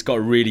 And it's got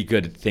a really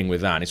good thing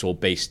with that, and it's all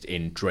based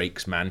in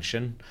Drake's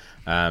mansion,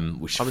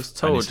 which I was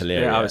told. is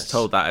hilarious. Yeah, I was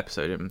told that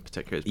episode in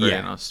particular is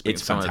brilliant. Yeah, I was speaking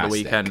it's to someone at the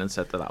fantastic. weekend and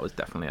said that was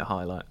definitely a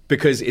highlight.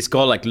 because it's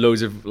got like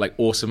loads of like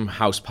awesome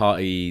house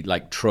party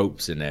like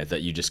tropes in there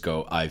that you just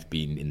go, I've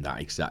been in that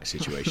exact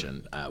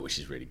situation, which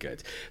is really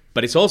good.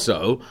 But it's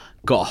also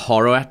got a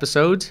horror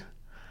episode.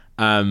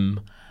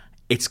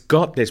 It's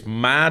got this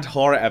mad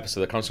horror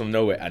episode that comes from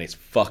nowhere, and it's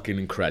fucking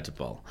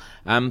incredible.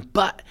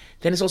 But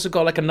then it's also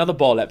got like another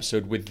ball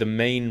episode with the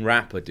main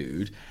rapper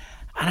dude,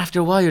 And after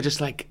a while, you're just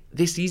like,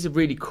 these are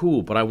really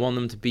cool, but I want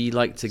them to be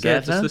like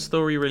together. Does the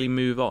story really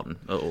move on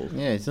at all?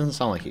 Yeah, it doesn't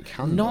sound like it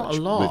can. Not much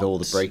a lot. with all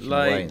the breaking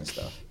away and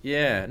stuff.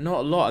 Yeah, not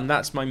a lot, and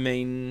that's my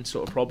main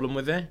sort of problem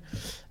with it.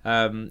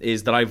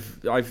 Is that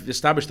I've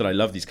established that I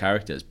love these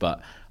characters,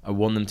 but I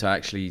want them to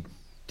actually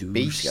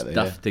do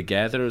stuff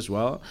together as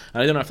well.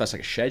 And I don't know if that's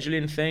like a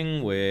scheduling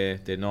thing where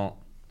they're not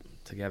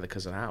together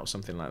because of that or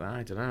something like that.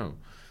 I don't know.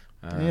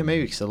 Yeah,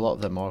 maybe because a lot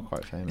of them are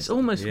quite famous. It's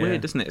almost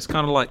weird, isn't it? It's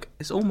kind of like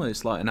it's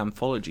almost like an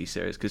anthology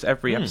series because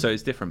every episode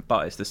is different,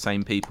 but it's the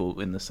same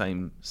people in the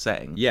same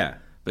setting. Yeah,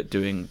 but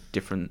doing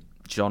different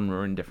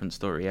genre and different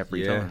story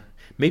every time.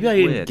 Maybe I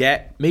didn't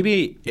get.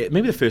 Maybe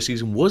the first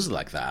season was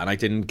like that, and I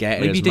didn't get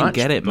it. Maybe you didn't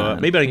get it,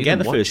 man. Maybe I didn't get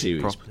the watch first it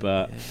series, properly,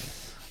 but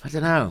I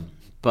don't know.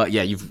 But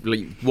yeah,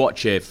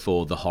 watch it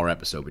for the horror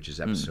episode, which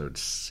is episode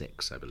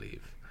 6, I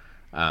believe.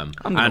 I'm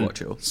gonna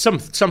watch it all.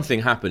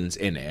 Something happens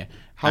in it.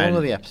 How long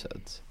are the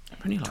episodes?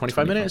 Like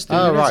 25 minutes.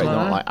 Oh, right, not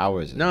not like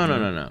hours.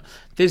 No.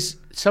 There's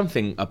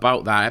something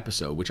about that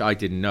episode which I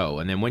didn't know,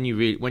 and then when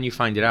you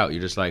find it out,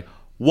 you're just like,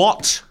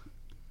 what?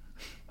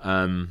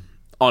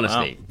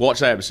 Honestly, watch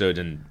that episode,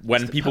 and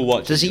when people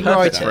watch, does he it,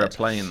 write for a it?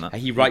 play in that.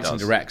 He writes and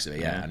directs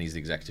it, and he's the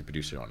executive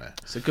producer on it.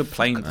 It's a good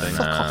plane thing.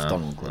 Fuck off,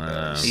 Donald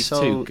Glover. He's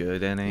too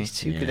good, isn't he? He's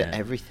too good at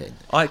everything.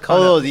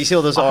 Do you see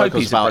all those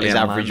articles about his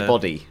average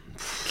body?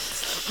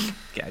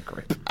 Get a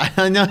grip.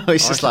 I know,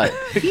 it's just like...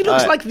 He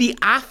looks like the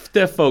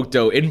after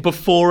photo in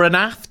before and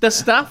after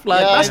stuff.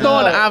 Like, that's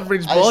not an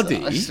average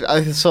body.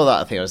 I saw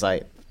that thing, I was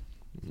like...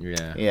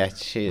 Yeah. Yeah,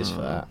 cheers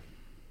for that.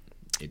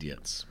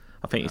 Idiots.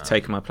 I think you've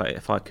taken my plate.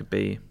 If I could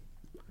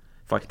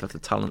have the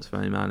talents of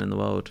any man in the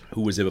world.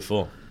 Who was there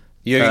before?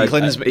 Jürgen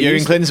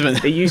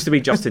Klinsmann. It used to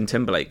be Justin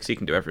Timberlake, because he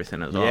can do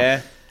everything as well.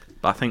 Yeah.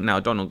 But I think now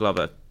Donald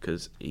Glover,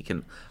 because he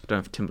can... I don't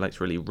know if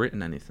Timberlake's really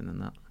written anything in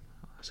that.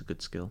 That's a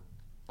good skill.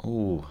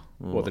 Ooh.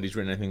 What, that he's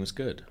written anything was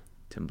good?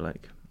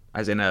 Timberlake.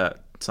 As in,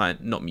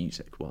 not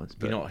music-wise.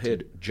 But You've not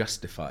heard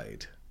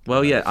Justified?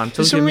 Well, yeah, I'm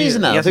talking... For some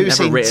reason now, I thought you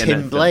were saying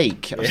Tim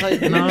Blake. I was like,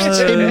 who's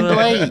Tim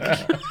Blake?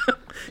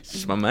 He's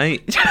just my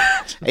mate.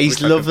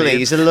 He's lovely.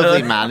 He's a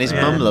lovely man. His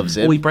mum loves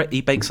him.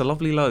 He bakes a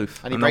lovely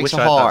loaf. And he I breaks wish a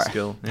I had heart. that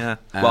skill. Yeah.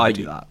 Well, I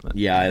do that. But.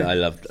 Yeah, I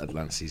loved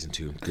Atlanta season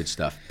 2. Good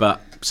stuff.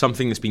 But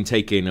something that's been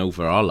taking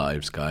over our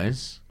lives,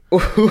 guys.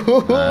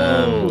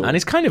 And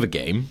it's kind of a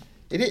game.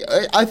 It is,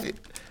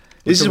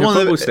 this is one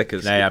of the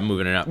stickers. Yeah, I'm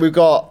moving it up. We've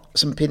got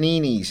some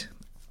paninis.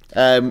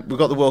 We've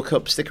got the World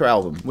Cup sticker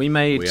album. We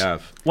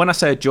have. When I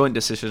say a joint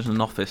decision in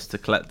an office to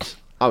collect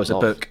the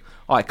book,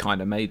 I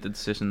kind of made the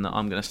decision that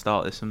I'm going to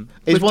start this. And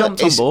we've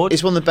jumped on board.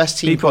 It's one of the best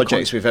team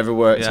projects we've ever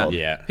worked on.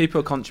 Yeah.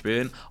 People are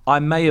contributing. I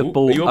may have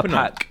bought a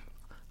pack.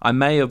 I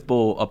may have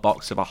bought a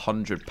box of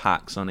 100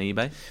 packs on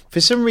eBay.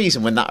 For some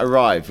reason, when that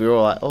arrived, we were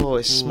all like, "Oh,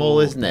 it's small,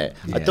 isn't it?"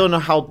 Yeah. I don't know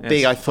how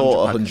big I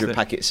thought 100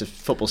 packets of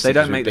football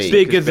stickers would be. They don't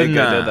make bigger than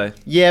that, do they?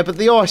 Yeah, but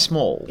they are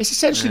small. It's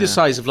essentially the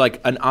size of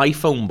like an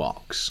iPhone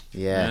box.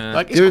 Yeah,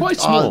 like it's quite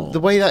small. The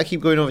way that I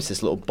keep going over to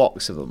this little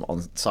box of them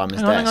on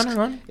Simon's desk, hang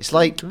on. It's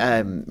like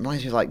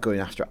reminds me of like going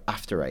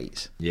after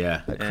eights.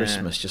 Yeah, at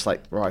Christmas, just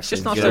like it's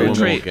just not so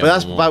treat. But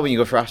that's bad when you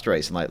go for after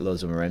eights and like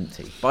loads of them are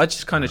empty. But I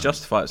just kind of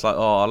justify it. It's like,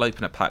 I'll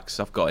open a pack because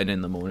I've got it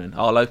in the morning.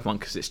 I'll open one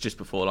because it's just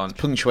before lunch.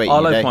 Punctuating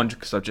I'll open one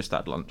because I've just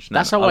had lunch.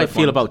 That's how I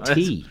feel about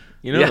tea.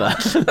 You know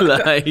that?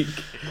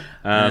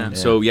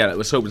 So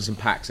let's open some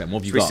packs then.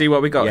 What have you got? We see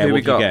what we got. Yeah, Who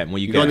we got? What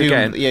you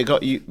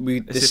got?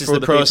 This is the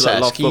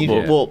process. Can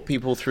you walk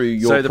people through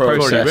your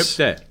process?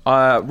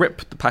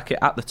 Rip the packet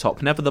at the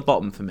top, never the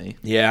bottom for me.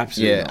 Yeah,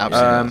 absolutely. Yeah,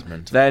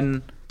 absolutely.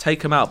 Then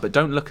take them out, but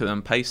don't look at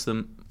them. Paste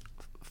them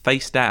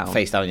face down.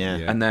 Face down, yeah.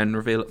 And then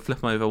flip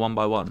them over one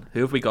by one. Who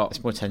have we got?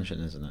 It's more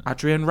tension, isn't it?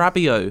 Adrien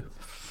Rabiot,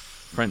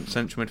 French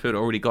central midfielder.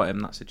 Already got him.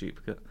 That's a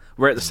duplicate.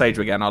 We're at the stage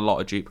where we're getting a lot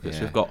of duplicates.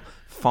 Yeah. We've got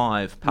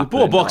 5. We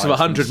bought a box of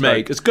 100,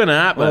 mate. It's gonna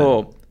happen.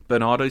 Oh,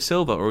 Bernardo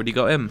Silva, already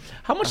got him.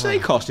 How much do they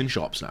cost in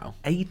shops now?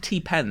 80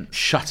 pence.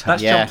 Shut up.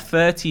 That's jumped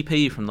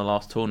 30p from the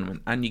last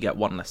tournament, and you get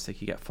one less stick.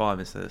 You get 5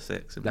 instead of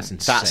 6. That's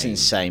insane. That's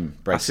insane.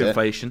 Brexit. That's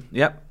inflation.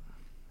 Yep.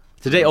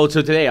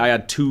 Today I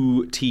had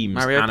 2 teams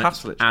Mario and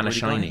Paslic, a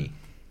shiny.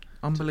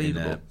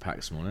 Unbelievable. In the pack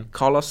this morning.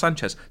 Carlos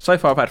Sanchez. So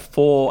far, I've had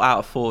 4 out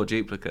of 4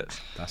 duplicates.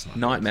 That's not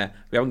nightmare.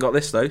 We haven't got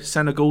this though.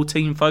 Senegal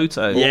team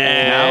photo.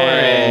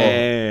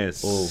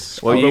 Yes.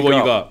 What you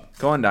got?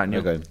 Go on,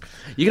 Daniel. Okay.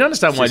 You can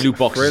understand why loot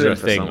boxes are a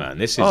for thing, some. man.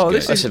 This is Oh, good.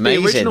 this is That's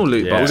amazing. the original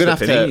loot Yeah. box. We're gonna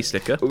the have to.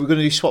 sticker. We're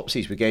gonna do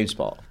swapsies with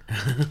GameSpot.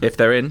 If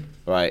they're in,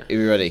 Right, are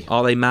we ready?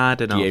 are they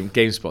mad enough?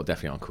 GameSpot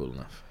definitely aren't cool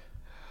enough.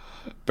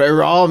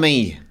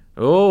 Berami.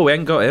 Oh, we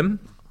ain't got him.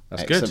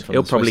 That's Excellent good. from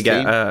He'll the probably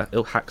Swiss get. team.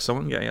 He'll hack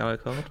someone, get a yellow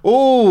card.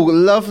 Oh,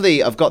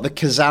 lovely! I've got the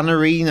Kazan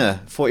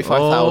Arena,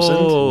 45,000.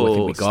 Oh, I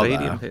think we got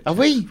stadium that. picture. Have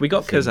we? We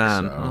got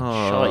Kazan. so.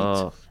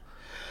 Oh.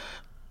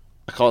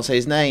 I can't say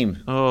his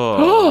name.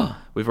 Oh.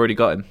 We've already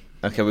got him.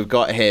 Okay, we've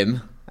got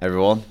him.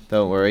 Everyone,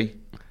 don't worry.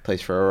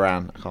 Plays for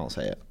Iran. I can't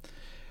say it.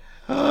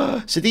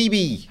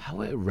 Sadibi.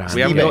 How it ran.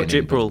 We haven't got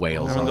Jibril.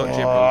 Wales. We haven't got Oh,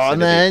 Jibril.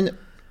 and then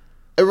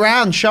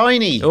Iran,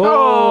 shiny.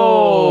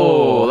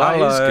 Oh, that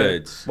that is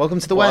good. Welcome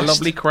to the What West. a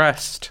lovely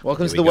crest.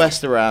 Welcome Here to we the go.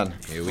 West, Iran.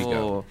 Here we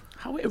go.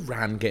 How are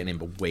Iran getting in,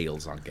 but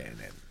Wales aren't getting in?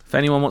 If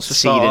anyone wants to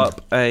start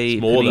Seeded. up a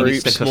Smaller panini groups,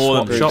 sticker smaller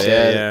swap groups, shop,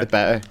 yeah. The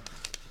better.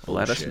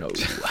 let us know.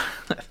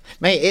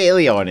 Mate,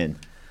 Italy aren't in.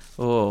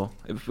 Have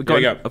we Here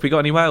we go. got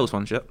any Wales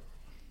ones yet?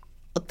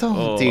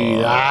 Don't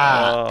do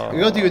that.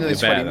 We've got to do another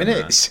You're better 20 than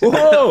minutes.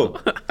 Whoa!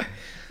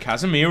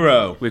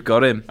 Casemiro. We've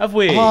got him. Have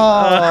we?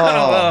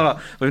 Oh.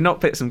 We've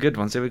not picked some good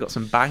ones here. We got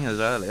some bangers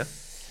earlier.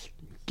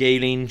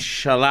 Galen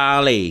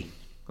Shalali.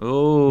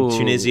 Oh,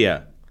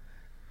 Tunisia.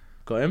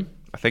 Got him?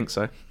 I think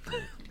so.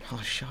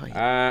 Oh, shite.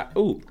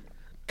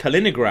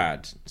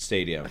 Kaliningrad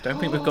Stadium. Don't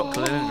think we've got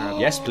Kaliningrad.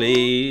 Yes,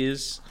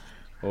 please.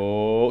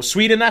 Oh,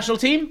 Sweden national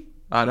team?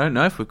 I don't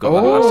know if we've got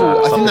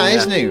Oh, that. I think that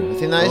is new. I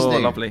think that is new.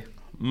 Lovely.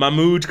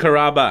 Mahmoud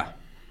Karaba.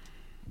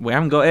 We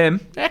haven't got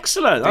him.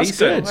 Excellent. That's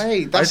Decent. good.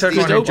 Wait, that's I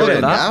decent. don't Well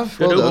enjoy done, that. Gav.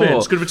 Good Well open. done.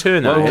 It's good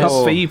return there. World Cup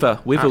Oh. fever.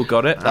 We've all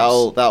got it.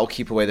 That'll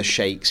keep away the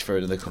shakes for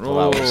another couple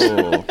of hours.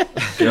 Oh,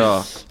 yeah. Do you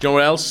know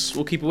what else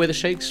will keep away the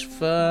shakes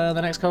for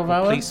the next couple of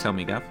hours? Please tell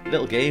me, Gav.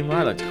 Little game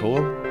I like to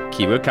call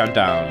Keyword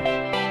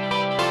Countdown.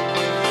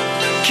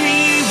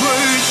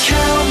 Keyword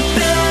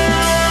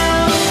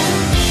countdown.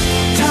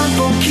 Time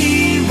for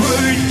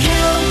keyword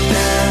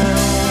countdown.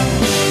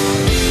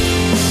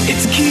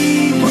 It's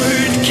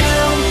keyword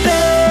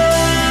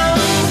countdown.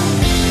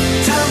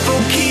 Time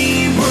for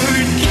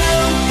keyword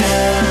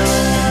countdown.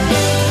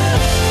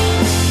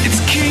 It's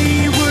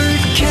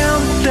keyword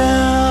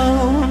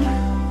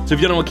countdown. So if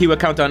you don't know what Keyword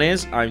Countdown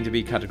is,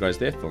 IMDb categorized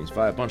their films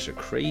via a bunch of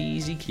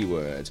crazy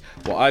keywords.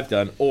 What I've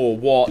done, or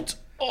what...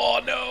 Oh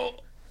no!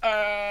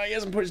 He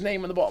hasn't put his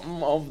name on the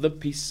bottom of the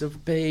piece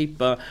of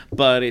paper,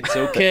 but it's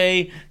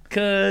okay,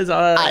 because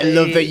I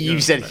love that you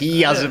said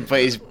he hasn't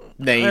put his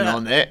name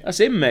on it. That's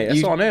him, mate.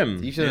 That's on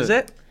him. You should Is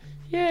have- it?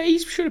 Yeah, he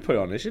should have put it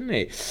on it, shouldn't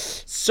he?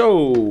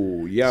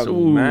 So,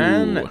 young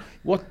man,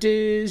 what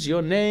is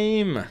your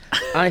name?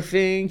 I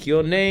think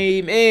your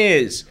name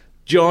is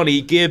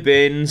Johnny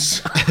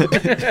Gibbons.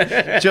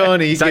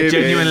 Johnny Is that Gibbons.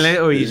 genuinely,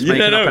 or he's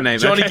making up a name?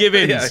 Johnny Okay.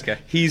 Gibbons. Yeah, okay.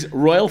 He's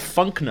Royal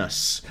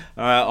Funkness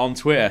on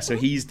Twitter, so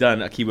he's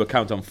done a keyword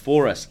countdown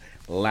for us,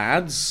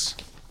 lads.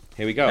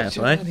 Here we go.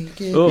 Johnny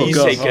Gibbons. Oh, He's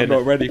God, taken I'm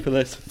not ready for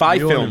this.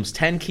 5 films,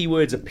 10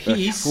 keywords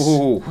apiece.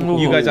 Ooh.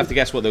 You guys have to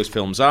guess what those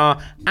films are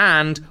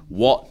and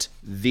what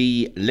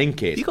the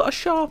link is. You got a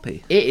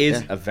Sharpie? It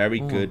is a very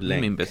good You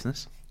link. mean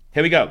business?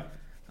 Here we go.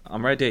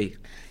 I'm ready.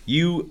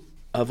 You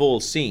have all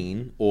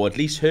seen, or at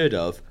least heard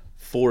of,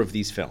 4 of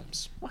these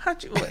films. How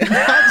do you...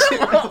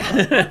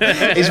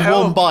 Is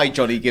one by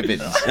Johnny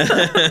Gibbons?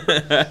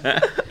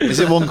 Is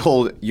it one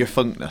called Your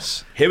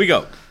Funkness? Here we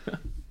go.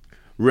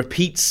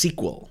 Repeat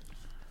sequel.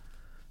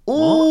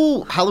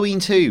 Ooh, Halloween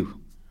 2.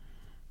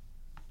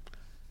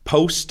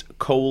 Post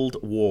Cold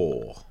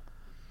War.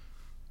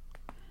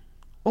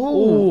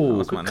 Ooh,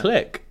 Ooh, good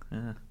click.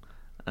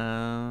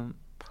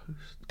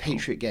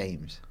 Patriot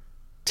Games.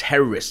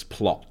 Terrorist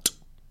Plot.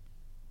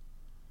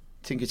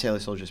 Tinker Tailor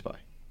Soldier Spy.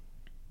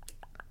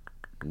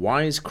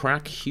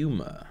 Wisecrack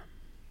Humor.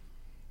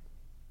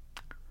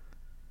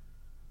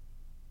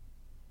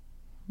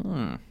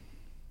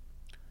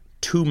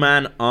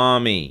 Two-Man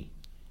Army.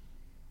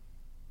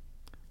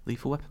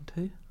 Lethal Weapon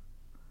 2?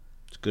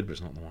 It's good, but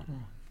it's not the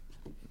one.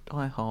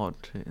 Die Hard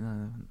 2?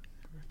 No.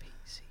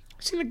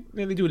 I've seen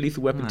they do a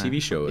Lethal Weapon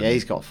TV show. Yeah,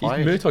 he's got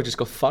fired. Murtaugh just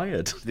got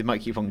fired. They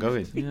might keep on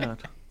going. Yeah.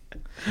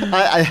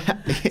 I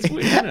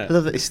weird, isn't it?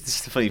 love that it's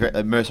just funny.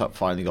 Murtaugh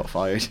finally got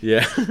fired.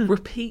 Yeah.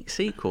 Repeat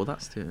sequel,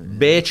 that's too...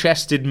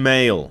 Bare-chested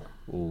male.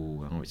 Ooh,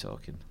 when are we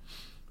talking?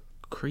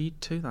 Creed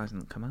 2, that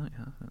hasn't come out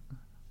yet. has it?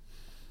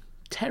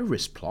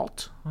 Terrorist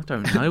Plot. I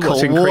don't know. Cold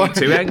Watching War. Creed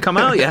 2 ain't come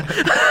out yet.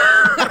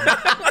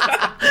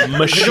 It's a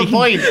Machine. good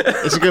point.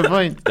 It's a good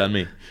point. Done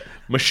me.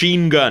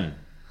 Machine Gun.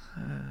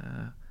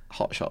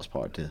 Hot Shots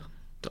Part 2.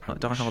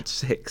 Die Hard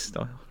 6,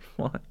 Die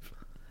Hard 5.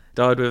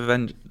 Die Hard with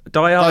Revenge.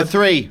 Die Hard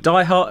 3.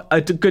 Die Hard. A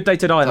Good Day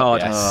to Die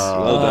Hard. Yes.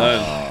 Well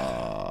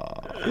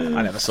done.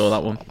 I never saw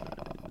that one.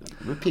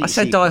 Repeat I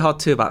said sequel. Die Hard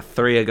 2 about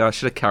 3 ago. I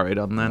should have carried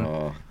on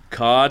then.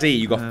 Cardi,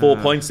 you got 4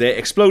 points there.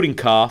 Exploding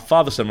car,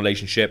 father-son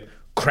relationship,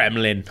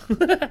 Kremlin.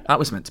 That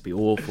was meant to be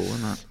awful,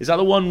 wasn't it? Is that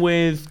the one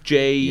with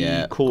Jay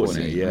Yeah, Courtney?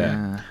 Courtney,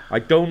 Yeah.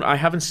 I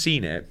haven't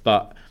seen it,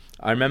 but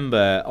I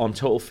remember on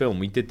Total Film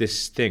we did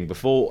this thing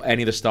before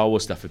any of the Star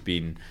Wars stuff had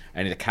been,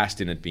 any of the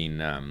casting had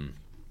been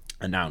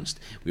announced.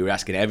 We were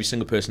asking every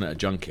single person at a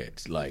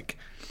junket, like,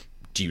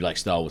 do you like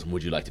Star Wars and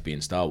would you like to be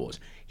in Star Wars?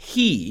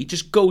 He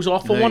just goes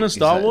off on No, one of he's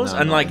Star like, Wars no,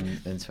 and not like,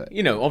 into it.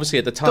 you know, obviously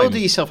at the time. Don't do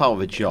yourself out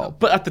of a job.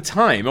 But at the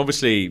time,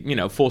 obviously, you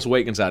know, Force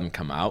Awakens hadn't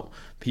come out.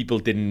 People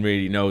didn't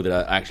really know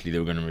that actually they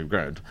were going to move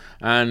ground.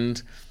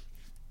 And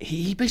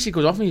he basically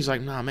goes off and he's like,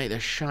 nah, mate, they're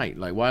shite.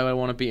 Like, why would I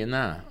want to be in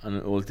that?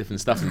 And all this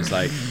different stuff. And it's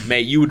like,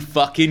 mate, you would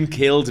fucking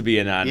kill to be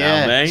in that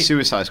now, mate.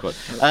 Suicide Squad.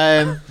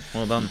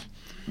 Well done.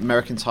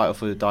 American title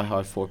for Die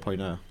Hard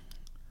 4.0.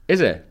 Is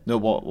it? No,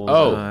 what was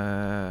Oh.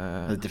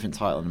 a different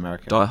title in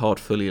America? Die Hard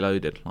Fully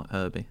Loaded, like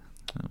Herbie.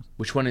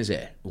 Which one is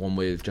it? The one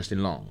with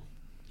Justin Long?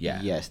 Yeah.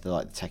 Yes, the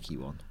like the techie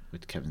one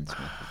with Kevin Smith.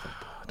 I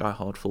think. Die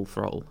Hard Full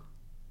Throttle.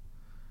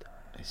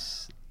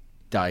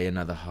 Die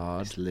Another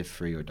Hard. It's Live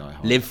Free or Die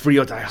Hard. Live Free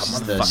or Die Hard, It's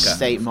the motherfucker.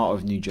 state motto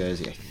of New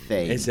Jersey, I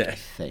think. Is it? I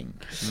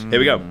think. Here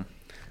we go.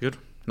 Good.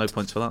 No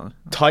points for that.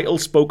 Title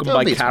spoken Don't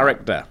by be smart.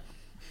 character.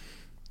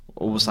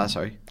 What was that,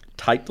 sorry?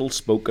 Title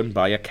spoken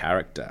by a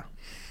character.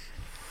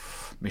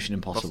 Mission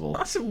Impossible.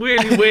 That's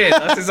really weird.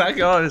 That's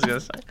exactly what I was going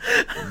to say.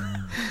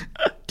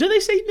 Do they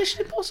say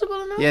Mission Impossible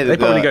or not? Yeah, They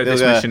probably go,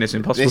 this mission is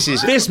impossible.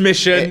 This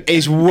mission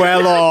is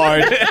well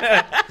on.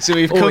 So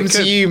we've come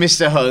to you,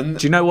 Mr. Hunt.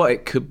 Do you know what?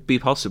 It could be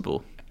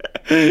possible.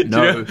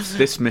 No,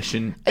 this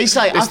mission. It's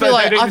like, I feel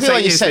like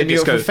you're setting me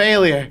up for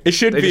failure. It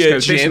should They be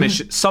just a go, this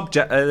mission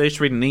subject. They just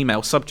read an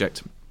email.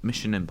 Subject: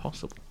 Mission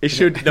Impossible. It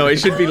should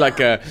be like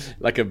a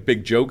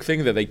big joke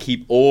thing that they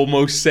keep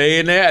almost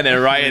saying it, and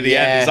then right at the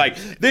end it's like,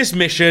 this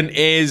mission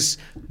is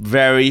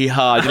very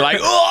hard. You're like,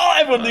 oh,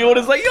 everyone in the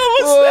audience like, you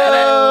almost said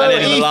it. And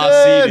then in the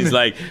last scene he's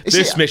like,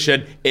 this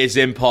mission is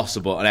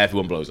impossible, and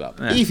everyone blows up.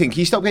 Yeah. Ethan, can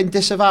you stop getting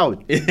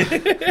disavowed?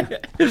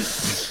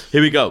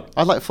 Here we go.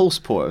 I'd like full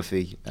support of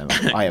the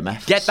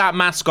IMF. Get that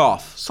mask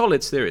off.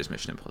 Solid theory is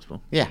Mission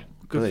Impossible. Yeah.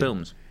 Good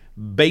films.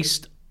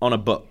 Based on a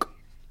book.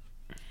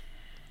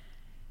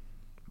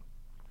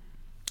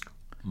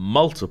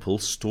 Multiple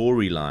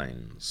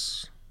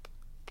storylines.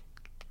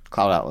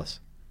 Cloud Atlas.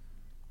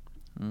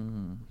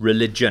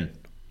 Religion.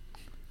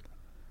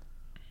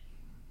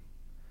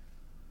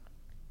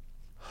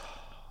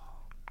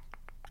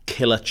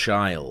 Kill a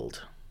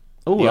child.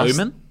 Oh, The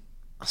Omen.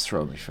 That's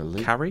throwing me for a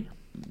loop. Carrie.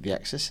 The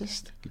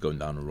Exorcist. You're going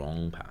down the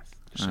wrong path.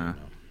 Just so you know.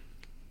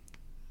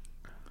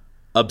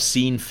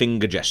 Obscene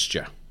finger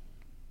gesture.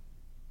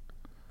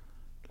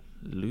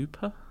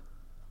 Looper.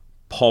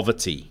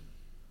 Poverty.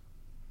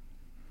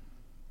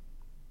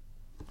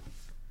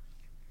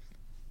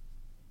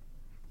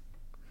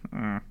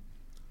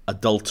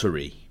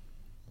 Adultery.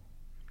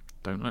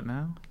 Don't Look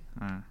Now.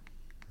 Multiple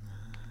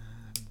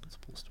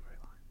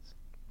storylines.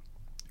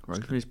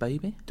 Rosemary's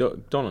Baby.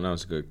 Don't Look Now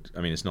is good.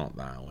 I mean, it's not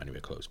that or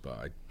anywhere close, but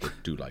I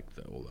do like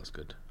that. All that's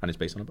good, and it's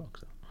based on a book.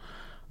 So.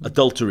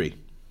 Adultery.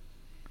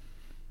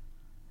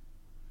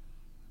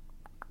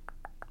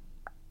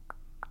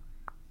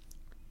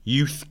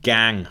 Youth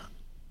gang.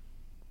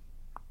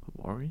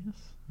 Warriors.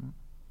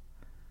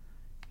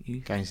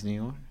 Gangs of New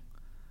York.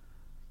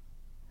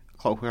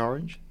 Clockwork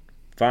Orange.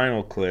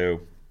 Final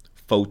clue.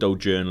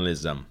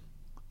 Photojournalism.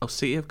 Oh,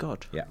 City of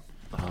God. Yeah.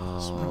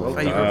 Oh,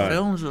 favourite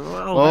films as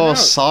well. Oh,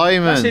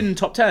 Simon. That's in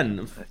top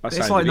 10.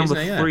 It's like number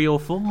 3 or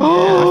 4. I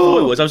thought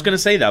it was. I was going to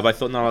say that, but I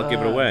thought, no, I'll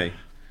give it away.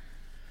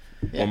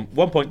 Yeah.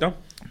 One point, though.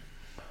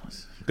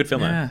 Good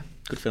film, Yeah. man.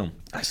 Good film.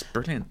 That's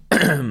brilliant.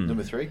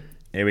 Number 3.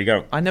 Here we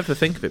go. I never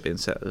think of it being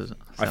set as.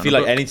 I feel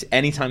like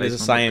any time there's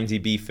a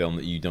IMDb film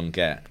that you don't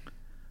get,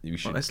 you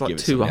should it's like give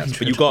it something else. 200.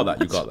 But you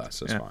got that,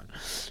 so it's Yeah. fine.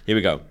 Here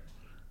we go.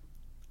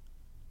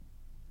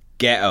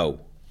 Ghetto.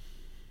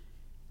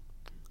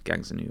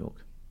 Gangs of New York.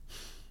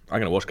 I'm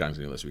going to watch Gangs of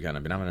New York this weekend.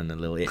 I've been having a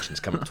little itch and it's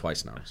come up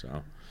twice now.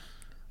 So,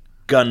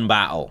 Gun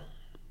Battle.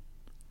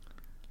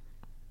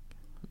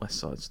 West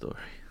Side Story.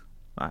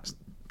 That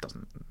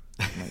doesn't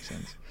make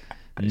sense.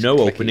 No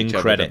click opening each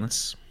other,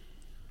 credits.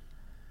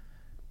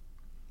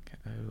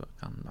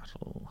 Gun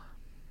Battle.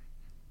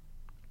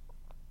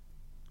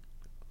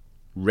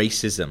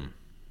 Racism.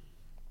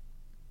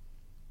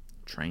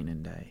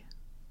 Training Day.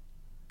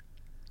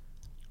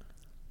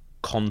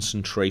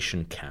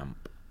 Concentration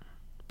camp.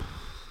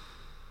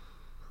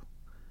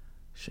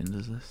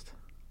 Schindler's List.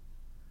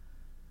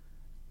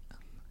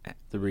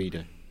 The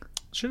Reader.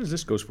 As soon as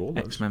this goes for all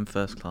those. X-Men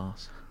First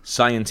Class.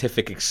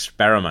 Scientific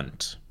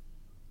experiment.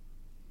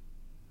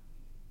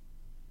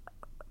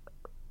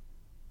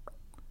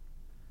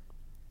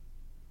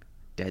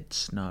 Dead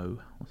Snow.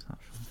 What's that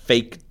from?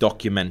 Fake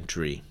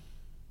documentary.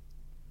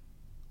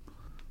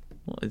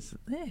 What is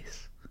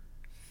this?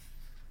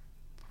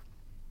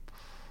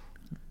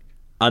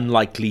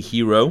 Unlikely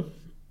hero.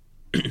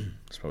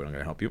 That's probably not going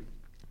to help you.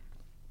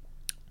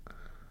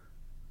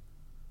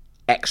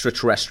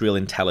 Extraterrestrial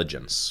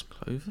intelligence.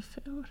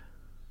 Cloverfield?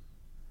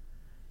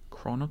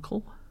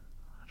 Chronicle?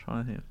 I'm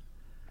trying to think.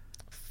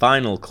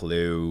 Final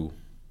clue.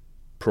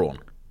 Prawn.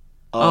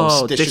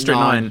 Oh, District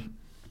 9.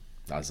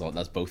 That's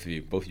both of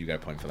you. Both of you get a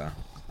point for that.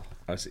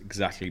 That's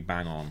exactly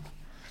bang on.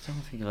 I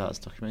don't think of that as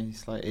documentary.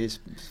 It's like, it is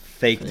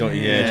Fake don't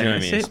you? Yeah, do you know what I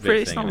mean? It's, a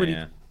big it's thing, not isn't it?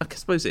 really. Yeah. I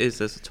suppose it is.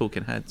 There's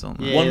talking heads on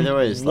there. Yeah, there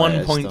is. Like,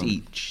 1 point it's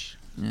each.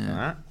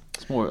 Yeah.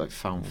 It's more like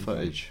found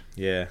footage.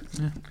 Yeah.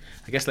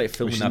 I guess like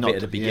filming Which is that not bit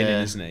at the the- beginning,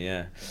 yeah. isn't it?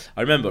 Yeah.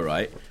 I remember,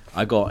 right?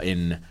 I got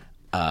in.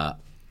 It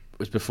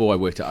was before I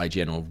worked at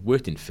IGN or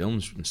worked in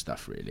films and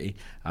stuff. Really,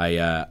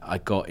 I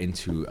got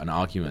into an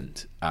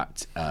argument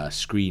at a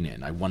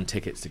screening. I won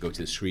tickets to go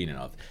to the screening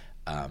of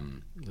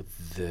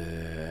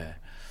either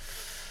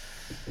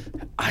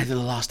The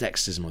Last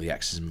Exorcism or The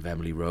Exorcism of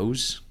Emily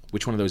Rose.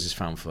 Which one of those is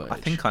found footage? I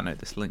think I know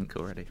this link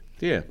already.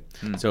 Yeah.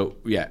 So,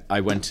 yeah, I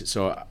went...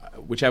 So,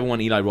 whichever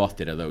one Eli Roth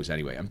did are those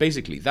anyway. And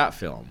basically, that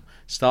film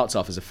starts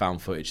off as a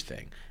found footage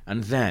thing.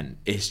 And then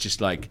it's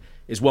just like...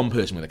 It's one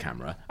person with a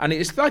camera. And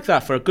it's like that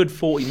for a good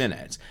 40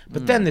 minutes.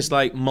 But then there's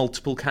like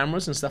multiple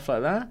cameras and stuff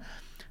like that.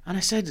 And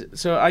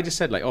I just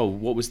said, like, oh,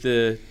 what was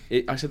I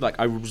said, like,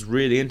 I was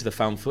really into the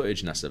found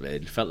footage-ness of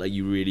it. It felt like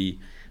you really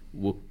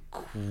were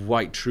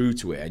quite true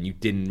to it and you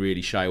didn't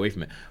really shy away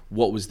from it.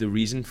 What was the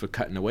reason for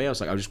cutting away? I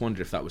just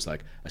wondered if that was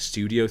like a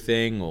studio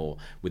thing or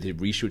with the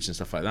reshoots and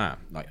stuff like that.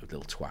 Like a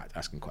little twat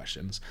asking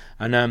questions.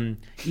 And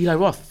Eli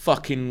Roth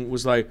fucking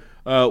was like,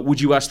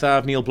 would you ask to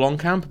have Neil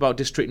Blomkamp about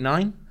District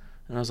 9?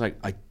 And I was like,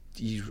 I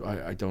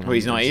don't know. Well,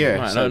 he's not here.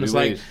 Right. So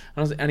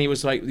And he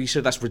was like, you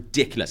said that's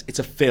ridiculous. It's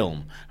a film.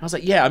 And I was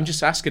like, yeah, I'm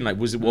just asking, like,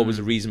 what was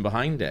the reason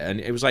behind it? And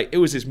it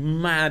was this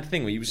mad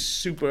thing where he was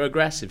super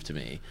aggressive to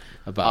me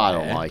about it.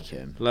 I don't like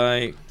him.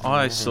 Like,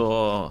 I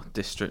saw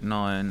District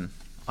 9.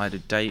 I had a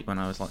date when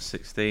I was like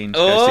 16 to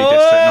go see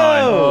District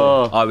 9.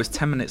 Oh. I was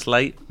 10 minutes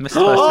late. Missed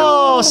the first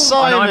Oh,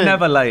 Simon! And I'm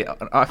never late.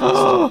 I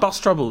bus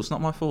troubles, not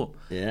my fault.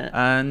 Yeah.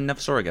 And never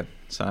saw her again.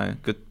 So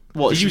good.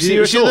 What, Did you see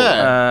her at all?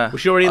 there?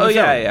 Was she already in the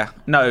film? Yeah.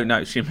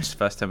 No, she missed the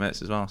first 10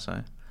 minutes as well.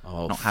 So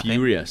not happy.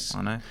 Furious.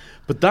 I know.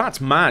 But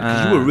that's mad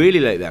because you were really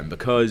late then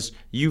because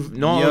you've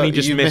not only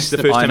just missed the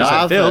first 10 minutes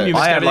of the film, you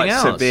missed I had everything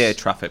like else. severe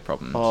traffic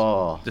problems.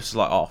 Oh. This was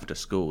like after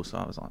school, so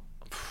I was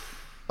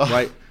like,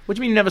 Right. What do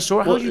you mean you never saw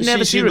her? How did you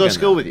never see her go again? to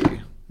school with you?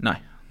 no.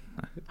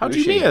 How did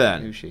you meet her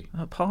then? Who's she?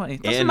 A party.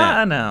 Doesn't Internet.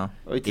 matter now.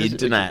 Oh, it doesn't-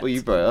 Internet. Well,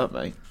 you brought it up,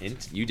 mate.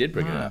 You did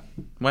bring it up.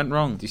 Went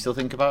wrong. Do you still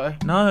think about her?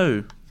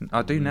 No,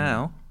 I do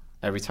now.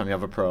 Every time you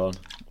have a prawn.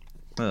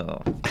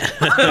 Oh.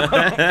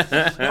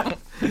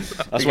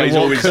 That's why he's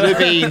always. Could have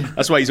been.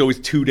 That's why he's always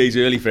 2 days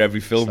early for every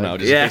film now,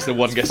 just in case the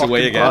one gets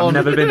away again. I've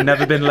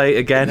never been late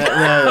again.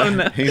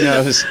 No, who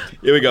knows?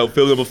 Here we go.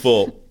 Film number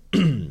 4.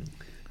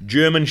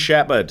 German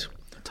Shepherd,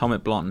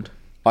 Atomic Blonde.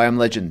 I Am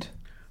Legend.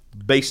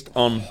 based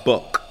on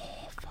book.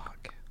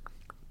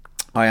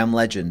 I Am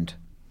Legend.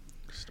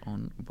 Just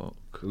on book.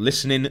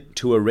 Listening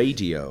to a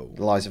radio.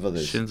 The Lies of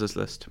Others. Schindler's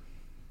List.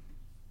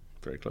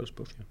 Very close,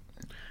 both. Yeah.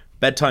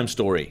 Bedtime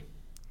story.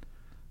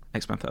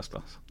 X-Men First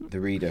Class. The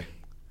Reader.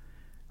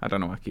 I don't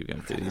know why I keep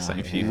going through these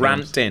same few. films.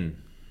 Ranting.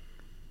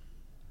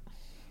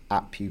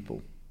 At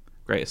Pupil.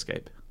 Great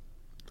Escape.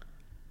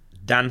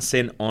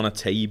 Dancing on a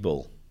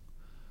table.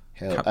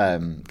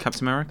 Captain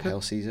America.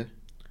 Hail Caesar.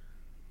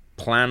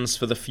 Plans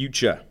for the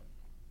future.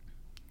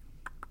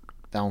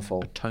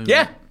 Downfall. Atonement.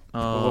 Yeah.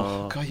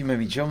 Oh, God, you made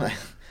me jump there.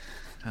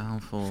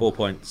 Downfall. 4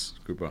 points,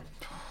 Grouper.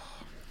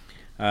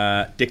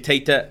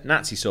 Dictator,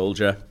 Nazi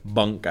soldier,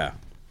 bunker.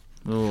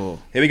 Oh.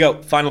 Here we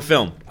go, final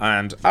film,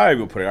 and I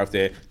will put it out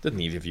there that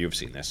neither of you have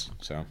seen this.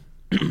 So,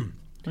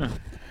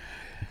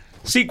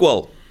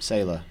 sequel,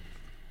 Sailor.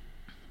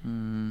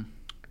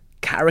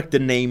 character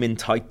name in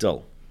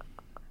title.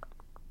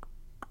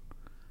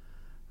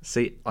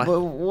 See,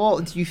 Well,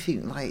 what do you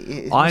think? Like,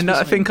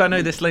 I think I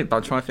know this link, but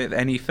I'm trying to think of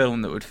any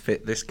film that would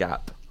fit this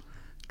gap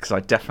because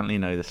I definitely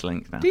know this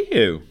link now. Do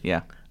you?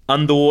 Yeah.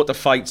 Underwater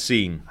fight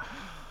scene.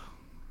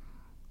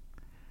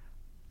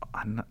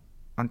 I'm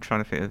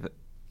trying to think of it.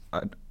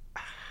 I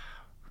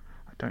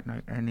don't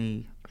know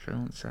any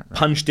films set there.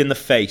 Punched in the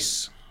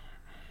face.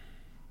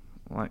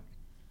 Like,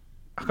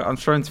 I'm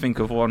trying to think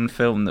of one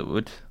film that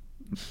would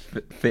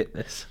fit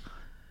this.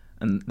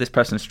 And this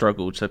person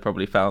struggled, so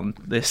probably found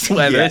this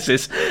where Yeah. this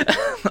is.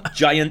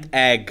 Giant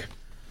egg.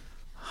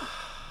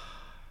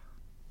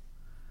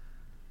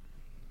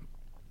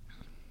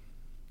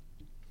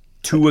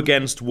 Two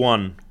against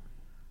one.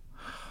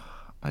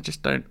 I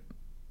just don't.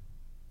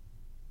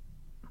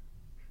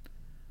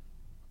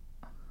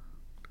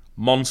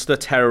 Monster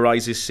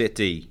terrorizes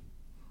city.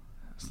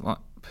 It's like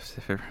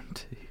Pacific Rim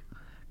 2.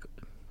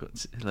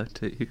 Godzilla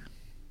 2.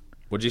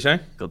 What did you say?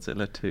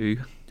 Godzilla 2.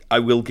 I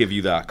will give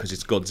you that because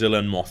it's Godzilla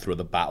and Mothra,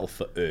 the battle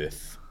for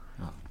Earth.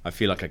 I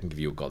feel like I can give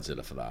you a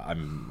Godzilla for that.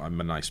 I'm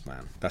a nice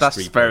man. That's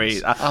 3 very.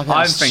 points.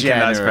 I'm thinking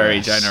that's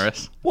very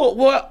generous. generous.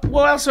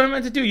 What else am I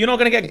meant to do? You're not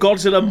going to get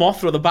Godzilla,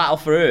 Mothra, the battle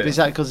for Earth. Is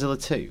that Godzilla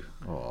 2?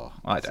 Oh.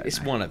 I don't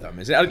It's know. one of them,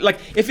 is it? Like,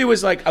 if it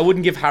was like, I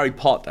wouldn't give Harry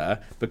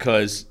Potter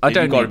because I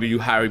don't you've got to need- be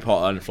Harry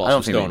Potter and I Philosopher's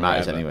don't think Stone. it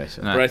matters whatever. anyway.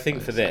 So. No. But I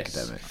think for It's this,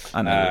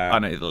 academic. I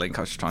know the link.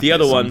 I was just trying the to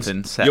other think of ones,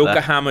 something set there.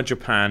 Yokohama,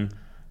 Japan,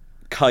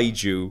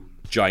 Kaiju,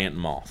 Giant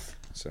Moth.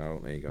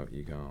 So there you go.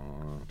 You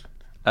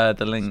got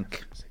The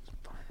link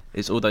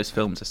is all those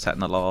films are set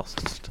in the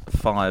last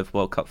 5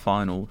 World Cup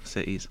final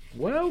cities.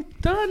 well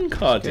done, Good.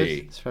 Cuddy.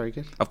 It's very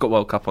good. I've got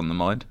World Cup on the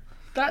mind.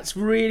 That's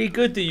really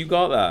good that you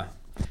got that.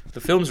 The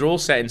films are all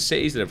set in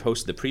cities that have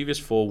hosted the previous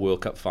 4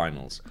 World Cup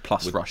finals.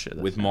 Plus with, Russia,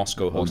 with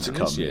Moscow What's to hosting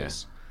come, this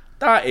year's.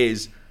 That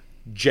is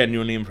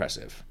genuinely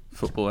impressive.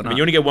 Football and I mean,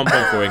 you only get 1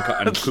 point for it,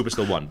 and Krupa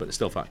still won, but it's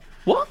still fine.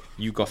 What?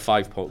 You got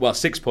 5 points. Well,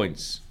 6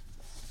 points.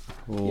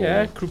 Ooh.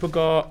 Yeah, Krupa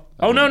got.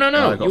 Oh no! I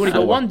You only got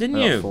 4. 1, didn't I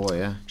got you? 4,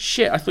 yeah.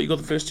 Shit! I thought you got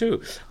the first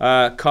 2.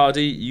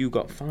 Cardi, you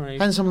got 5.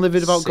 Hence I'm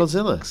livid about 6,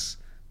 Godzilla.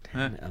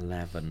 10,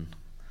 11.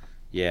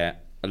 Yeah,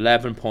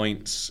 11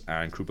 points,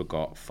 and Krupa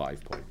got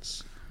 5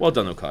 points. Well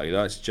done, though, Cardi.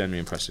 That's genuinely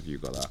impressive. You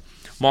got that.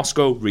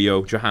 Moscow,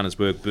 Rio,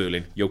 Johannesburg,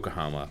 Berlin,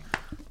 Yokohama.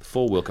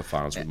 4 World Cup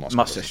finals with Moscow.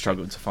 Must have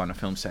struggled to find a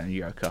film set in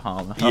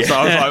Yokohama. So I was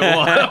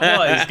like,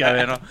 what is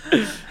going on?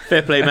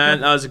 Fair play,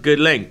 man. That was a good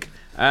link.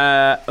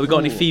 Have we got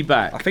any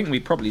feedback? I think we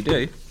probably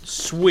do.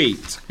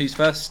 Sweet. Who's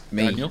first?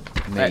 Me. Daniel.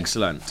 Me.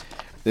 Excellent.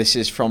 This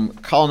is from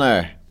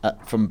Connor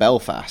from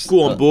Belfast.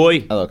 Go on,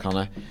 boy. Hello,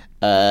 Connor.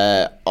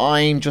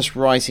 I'm just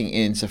writing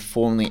in to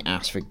formally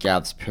ask for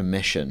Gav's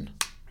permission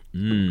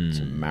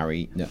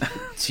to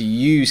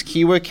use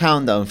Keyword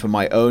Countdown for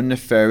my own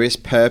nefarious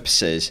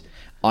purposes.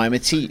 I'm a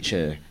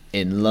teacher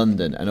in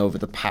London, and over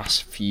the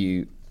past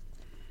few...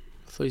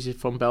 I thought he's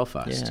from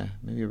Belfast. Yeah,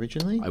 maybe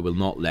originally? I will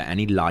not let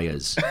any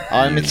liars.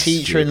 I'm a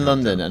teacher in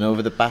London, and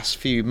over the past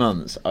few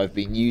months, I've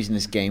been using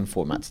this game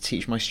format to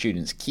teach my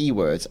students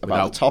keywords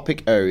about the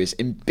topic areas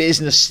in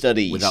business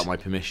studies. Without my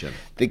permission.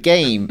 The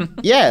game,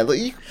 yeah, look,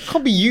 you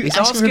can't be asking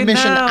asking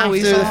permission now, after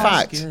he's the asking.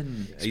 fact. He's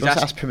You're supposed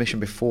to ask permission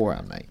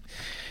beforehand, mate.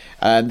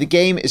 The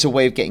game is a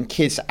way of getting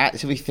kids to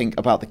actively think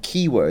about the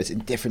keywords in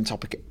different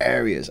topic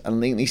areas and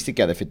link these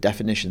together for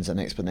definitions and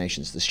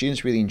explanations. The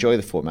students really enjoy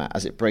the format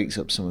as it breaks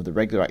up some of the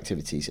regular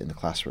activities in the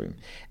classroom.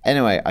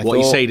 Anyway, What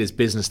you say is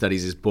business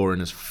studies is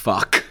boring as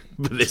fuck,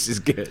 but this is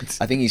good.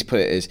 I think he's put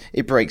it as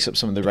it breaks up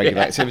some of the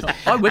regular activities.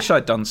 I wish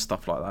I'd done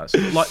stuff like that. So,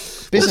 like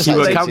Business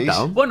Keyword activities.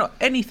 Countdown. well, not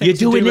anything. You're to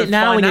do doing with it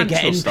now and you're financial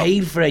getting stuff.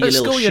 paid for it, you At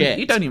little school, shit.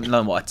 You don't even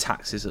learn what a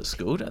tax is at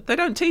school. They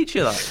don't teach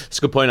you that. It's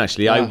a good point,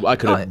 actually. I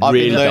could have I've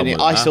really been done learning.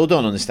 with I that. still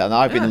don't understand.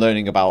 I've been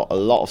learning about a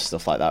lot of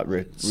stuff like that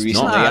recently.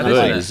 not and good,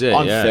 I'm like, is it?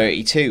 I'm Yeah.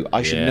 32.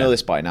 I should Yeah. know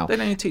this by now. They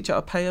don't even teach you how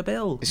to pay a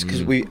bill. It's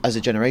because we, as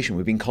a generation,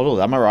 we've been coddled.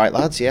 Am I right,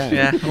 lads? Yeah.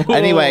 Yeah.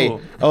 Anyway,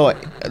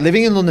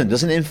 living in London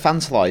doesn't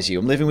infantilise you.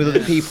 I'm living with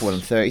other people when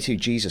I'm 32.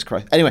 Jesus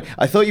Christ. Anyway,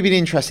 I thought you'd been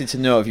interested to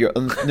know of your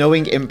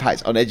unknowing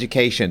impact on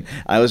education.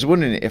 I was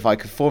wondering if I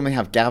could formally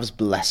have Gav's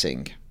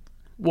blessing.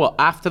 What,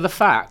 after the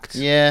fact?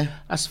 Yeah.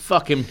 That's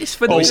fucking... It's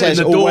for the- opening It says,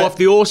 the door off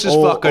the horse's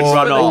fucking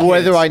run off. Or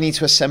whether I need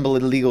to assemble a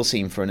legal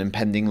team for an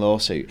impending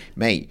lawsuit.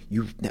 Mate,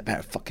 you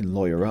better fucking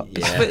lawyer up.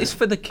 It's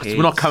for the kids.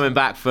 We're not coming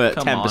back for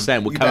Come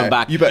 10%. We're You coming better-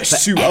 back you better for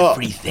suit up.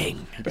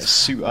 everything. Better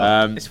suit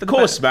up. It's for Of the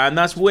course, better. man.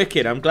 That's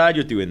wicked. I'm glad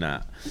you're doing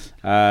that.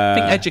 I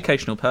think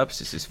educational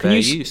purposes is fair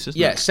use, isn't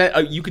yeah,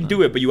 it? you can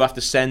do it, but you have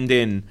to send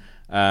in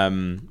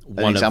an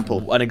example.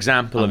 of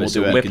it. we'll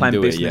So do it. We're can playing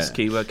do business it,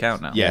 keyword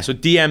countdown. Yeah, so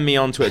DM me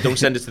onto it. Don't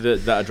send it to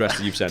that address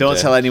that you've sent Don't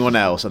it. tell anyone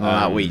else, and then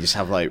that week just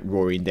have like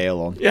Rory and Dale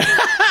on.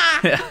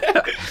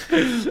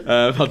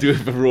 I'll do it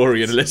for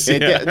Rory and Alicia.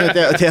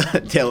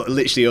 Dale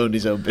literally owned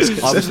his own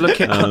business. I was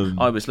looking.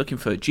 I was looking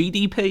for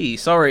GDP.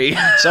 Sorry.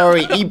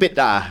 Sorry,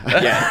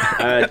 EBITDA.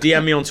 Yeah,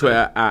 DM me on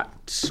Twitter at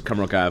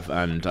CumRockAv,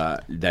 and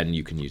then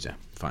you can use it.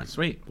 Fine.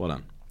 Sweet. Well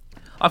done.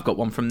 I've got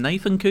one from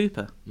Nathan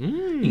Cooper.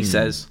 He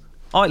says,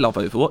 "I love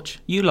Overwatch.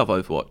 You love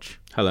Overwatch.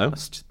 Hello.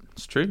 That's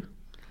true.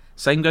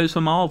 Same goes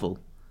for Marvel.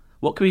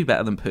 What could be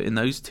better than putting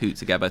those two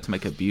together to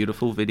make a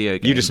beautiful video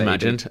game? You just baby?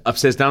 imagined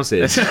upstairs,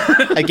 downstairs.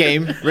 A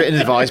game written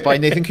and advised by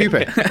Nathan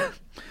Cooper.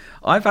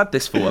 I've had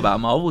this thought about a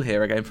Marvel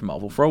hero game from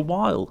Marvel for a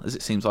while, as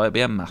it seems like it'd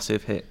be a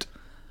massive hit.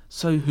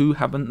 So who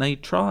haven't they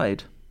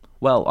tried?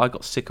 Well, I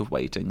got sick of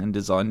waiting and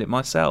designed it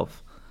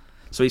myself.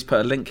 So he's put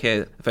a link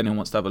here if anyone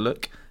wants to have a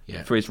look.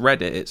 Yeah. For his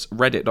Reddit, it's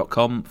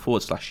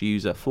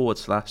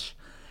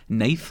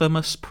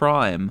reddit.com/user/Nathamus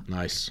Prime.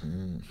 Nice.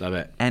 Love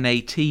it.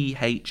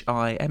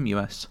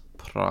 Nathimus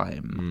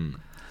Prime.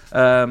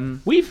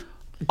 We've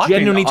I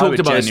genuinely think I talked would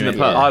about this in the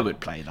genuinely- pub. I would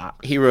play that.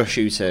 Hero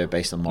shooter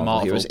based on Marvel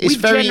heroes. It's We've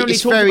very, genuinely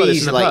it's talked very about this in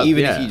easy. the Like pub,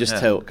 even yeah. if you just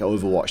take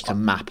Overwatch to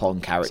map on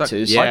It's like,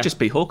 characters. Yeah. I'd just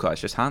be Hawkeye,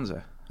 it's just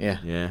Hanzo. Yeah.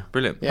 Yeah.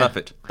 Brilliant. Yeah.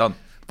 Perfect. Done.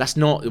 That's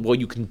not what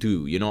you can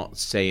do. You're not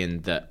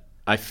saying that.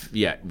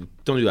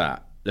 Don't do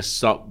that. Let's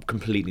start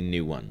completely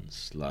new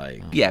ones.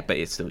 Like, Yeah, but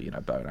it's still,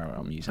 bow and arrow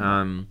I'm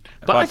using.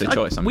 but I had the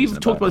choice, I'm we've using a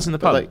talked bow about this in the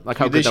But pub. like, Like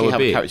how you good that literally would have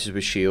be. characters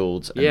with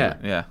shields. And Yeah.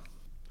 Yeah.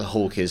 The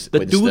Hulk is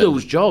That do Winston.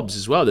 those jobs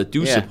as well. That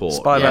do Yeah. support.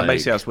 Spider-Man like-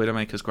 basically has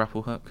Widowmaker's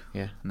grapple hook.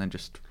 Yeah. And then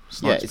just Yeah,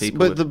 snipes it's, people.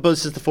 but with-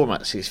 this is the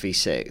format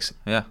 6v6.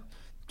 yeah.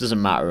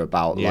 Doesn't matter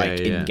about Yeah, like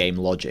yeah. in-game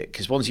logic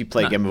because once you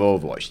play a game of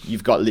Overwatch,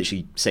 you've got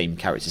literally same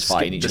characters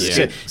fighting each The other.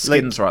 skin, So, like,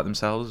 skins write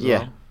themselves as yeah.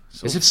 well.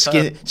 So- As if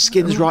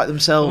skins write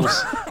themselves.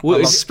 Well,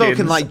 It's it's spoken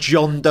skins. like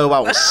John Doe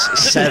out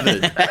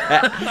 7.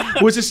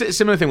 Well, it's a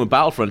similar thing with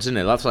Battlefront, isn't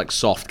it? That's like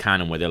soft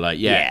canon where they're like,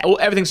 Yeah.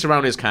 everything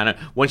surrounding is canon.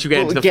 Once you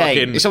get into the Game,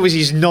 fucking it's obviously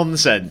just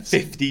nonsense.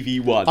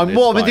 50v1. And it's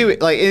what am I fine. doing?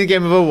 Like in a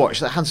game of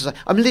Overwatch, like Hans was like,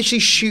 I'm literally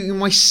shooting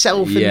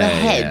myself in the Yeah,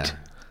 head.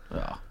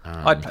 Yeah.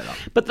 I'd play that.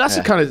 But that's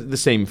kind of the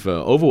same for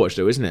Overwatch,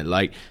 though, isn't it?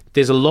 Like,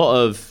 there's a lot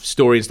of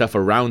story and stuff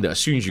around it. As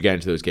soon as you get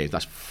into those games,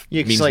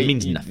 Yeah, 'cause, means, like,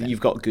 means nothing. You've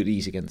got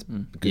goodies against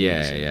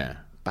goodies. Yeah.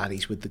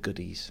 Baddies with the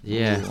goodies.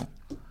 Yeah. Can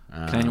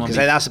anyone Because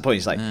be- that's the point.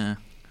 It's like Yeah.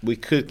 we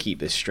could keep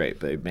this straight,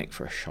 but it'd make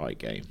for a shy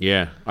game.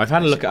 Yeah. I've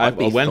had a look at I'd it.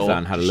 be I went Thor. there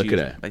and had a look at She's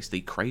it.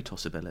 Basically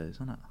Kratos abilities,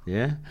 isn't it?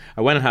 Yeah.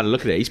 I went and had a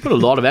look at it. He's put a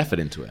lot of effort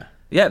into it.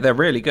 Yeah, they're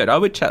really good. I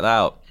would check that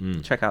out.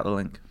 Check out the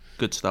link.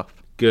 Good stuff.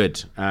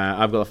 Good.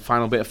 I've got a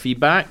final bit of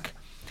feedback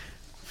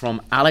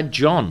from Alec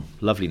John.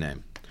 Lovely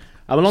name.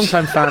 I'm a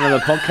long-time fan of the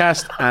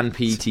podcast and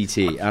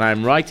PTT, and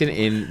I'm writing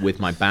in with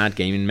my bad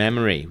gaming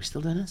memory. We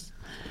still doing this?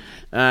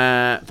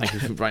 Thank you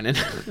for writing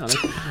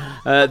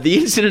in. The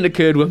incident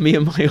occurred when me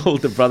and my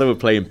older brother were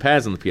playing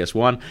pairs on the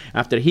PS1.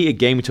 After a heated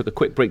game, we took a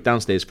quick break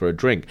downstairs for a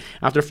drink.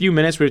 After a few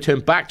minutes, we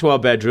returned back to our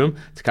bedroom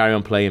to carry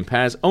on playing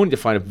pairs, only to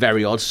find a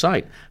very odd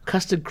sight.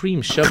 Custard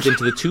cream shoved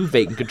into the 2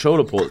 vacant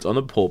controller ports on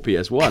the poor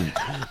PS1.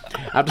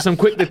 After some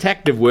quick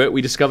detective work,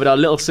 we discovered our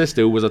little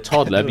sister, who was a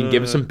toddler, had been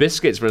given some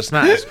biscuits for her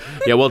snacks.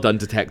 Yeah, well done,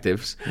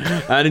 detectives.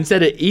 And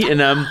instead of eating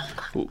them,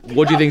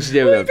 what do you think she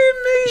did with them?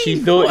 She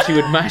thought she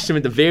would mash them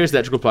into various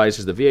electrical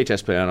appliances, the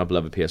VHS player, and our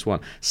beloved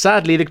PS1.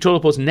 Sadly, the controller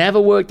ports never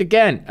worked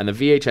again, and the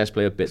VHS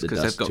player bit the dust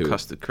Because they've got too.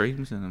 custard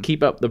creams in them.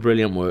 Keep up the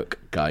brilliant work,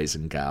 guys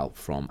and gal,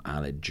 from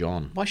Aled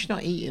John. Why is she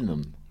not eating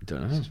them?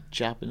 Don't know.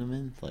 Jabbing them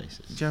in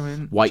places.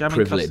 White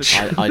privilege.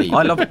 I'd eat I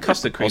them. love it.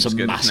 Custard I cream's was a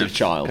good. massive isn't it?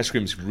 child. Ice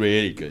cream's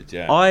really good,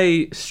 yeah.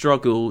 I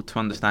struggle to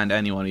understand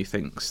anyone who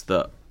thinks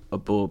that a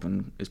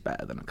bourbon is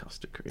better than a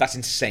custard cream. That's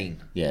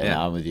insane. Yeah,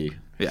 Yeah. I'm with you.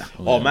 yeah.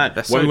 Oh, man.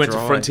 They're When we so went to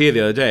dry. Frontier the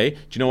other day, do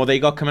you know what they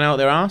got coming out of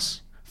their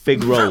ass?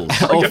 Fig rolls.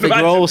 Oh, fig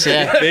rolls,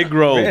 yeah. Fig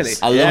rolls. Really?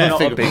 I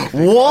love Yeah. a fig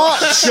roll.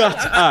 What? Shut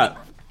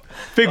up.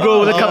 Fig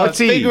roll with a cup of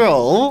tea. Fig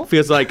roll?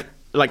 Feels like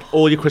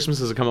all your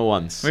Christmases have come at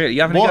once. Really,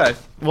 you having a What?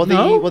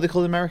 go? What they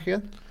call in America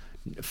again?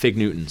 Fig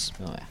Newtons.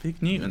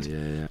 Big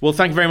Newtons. Well,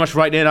 thank you very much for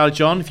writing in, Aled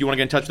John. If you want to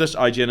get in touch with us,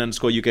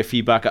 IGN_UK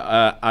feedback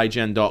at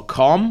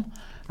IGN.com.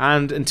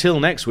 And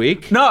until next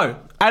week. No,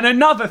 and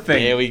another thing.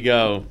 Here we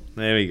go.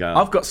 There we go.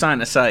 I've got something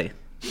to say.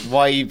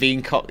 Why are you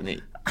being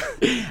cockney?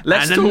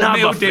 Let's And talk another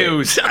meal thing.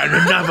 deals. And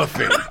another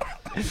thing.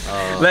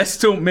 Let's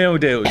talk meal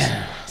deals.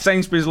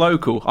 Sainsbury's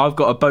local. I've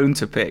got a bone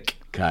to pick.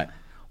 Okay.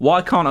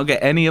 Why can't I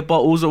get any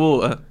bottles of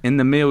water in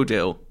the meal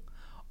deal?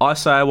 I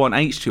say I want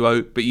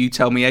H2O, but you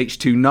tell me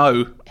H2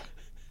 no.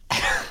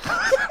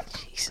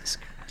 Jesus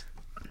Christ.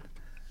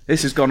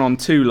 This has gone on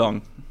too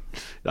long.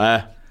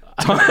 So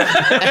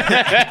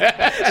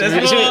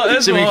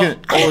we can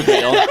all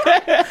deal.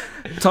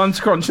 Time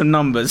to crunch some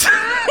numbers.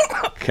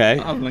 Okay.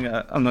 I'm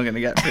not gonna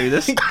get through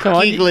this.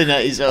 Giggling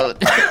at his own.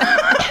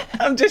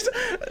 I'm just.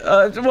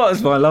 What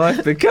has my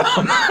life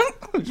become?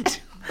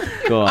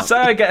 Go on. Say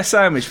I get a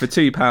sandwich for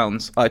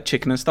 £2. I had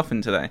chicken and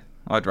stuffing today.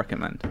 I'd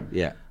recommend.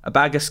 Yeah. A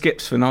bag of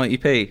skips for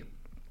 90p,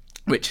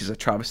 which is a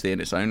travesty in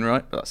its own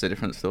right, but that's a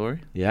different story.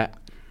 Yeah.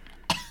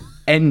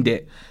 End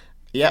it.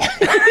 Yeah.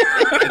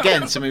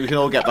 Again, something we can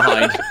all get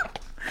behind.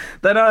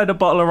 Then I had a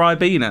bottle of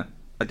Ribena.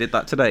 I did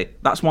that today.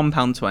 That's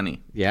 £1.20.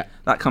 Yeah.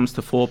 That comes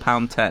to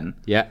 £4.10.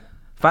 Yeah.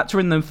 Factor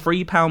in the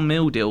 £3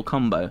 meal deal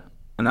combo,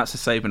 and that's a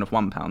saving of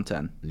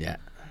 £1.10. Yeah.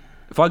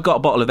 If I got a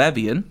bottle of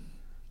Evian,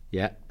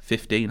 Yeah.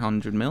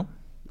 1,500ml,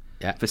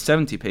 Yeah. for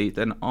 70p,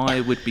 then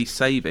I would be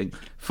saving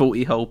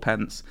 40 whole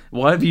pence.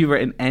 Why have you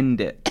written end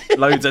it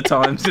loads of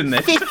times in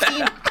this?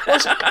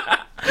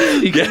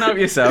 You can help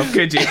yourself,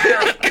 could you?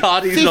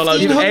 Cardi's not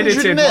allowed You've 1,500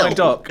 edited mil. my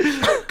doc.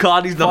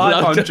 Cardi's not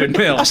allowed 500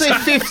 mil. I say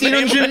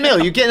 1,500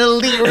 mil. You're getting a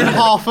litre and a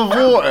half of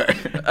water.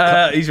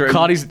 He's written.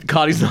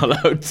 Cardi's not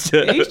allowed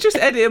to. He's just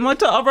editing my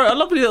doc. I wrote a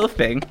lovely little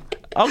thing.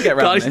 I'll get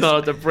around Cardi's this. not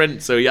allowed to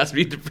print, so he asked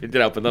me to print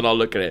it out, and then I'll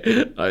look at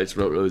it. I just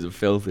wrote loads of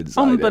filth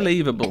inside it.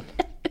 Unbelievable.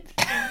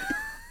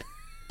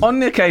 On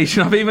the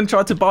occasion, I've even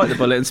tried to bite the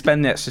bullet and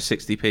spend the extra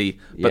 60p,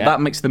 but Yeah. that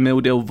makes the meal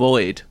deal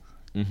void.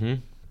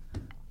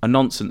 A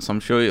nonsense, I'm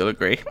sure you'll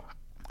agree.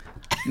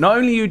 Not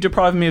only are you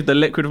depriving me of the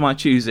liquid of my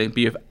choosing, but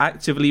you're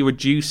actively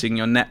reducing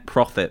your net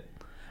profit.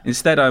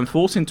 Instead, I am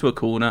forced into a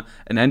corner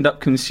and end up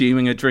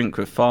consuming a drink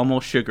with far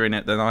more sugar in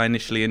it than I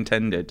initially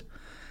intended.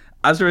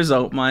 As a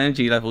result, my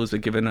energy levels are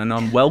given an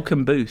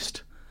unwelcome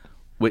boost,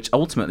 which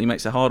ultimately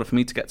makes it harder for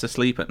me to get to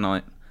sleep at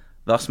night,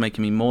 thus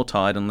making me more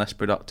tired and less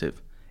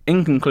productive.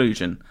 In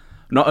conclusion,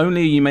 not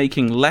only are you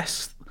making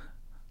less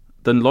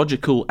than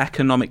logical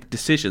economic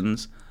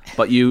decisions,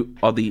 but you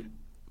are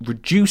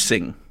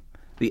reducing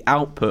the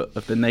output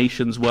of the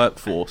nation's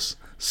workforce.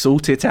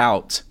 Sort it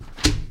out.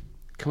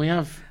 Can we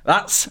have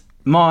That's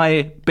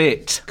my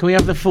bit.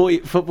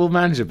 the football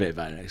manager bit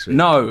back next week?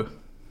 No.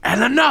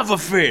 And another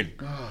thing.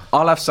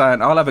 I'll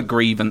have a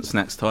grievance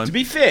next time. To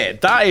be fair,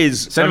 that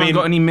is. So anyone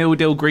got any meal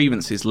deal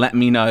grievances, let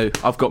me know.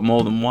 I've got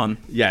more than one.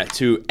 Yeah,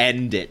 to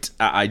end it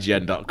at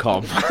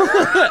IGN.com.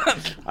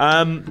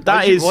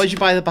 Why did you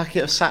buy the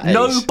packet of Saturdays?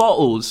 No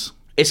bottles.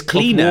 It's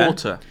cleaner.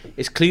 water.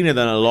 It's cleaner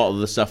than a lot of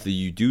the stuff that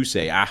you do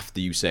say after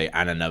you say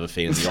and another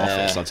thing in the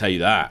office. I'll tell you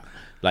that.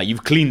 Like,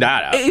 you've cleaned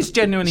that up. It is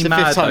genuinely It's the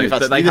mad fifth time though, we've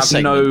had that to they do this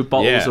have no segment.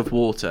 bottles Yeah. of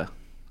water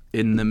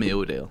in the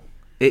meal deal.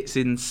 It's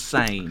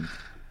insane.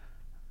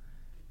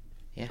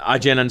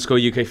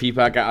 IGN_UK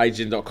feedback at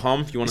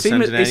IGN.com if you want to It's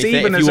send even- in it's anything.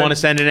 even If as you a- want to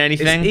send in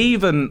anything. It's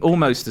even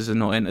almost as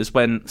annoying as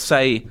when,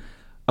 say,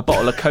 a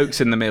bottle of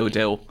Coke's in the meal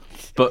deal,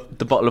 but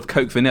the bottle of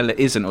Coke Vanilla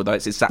isn't, although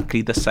it's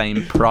exactly the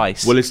same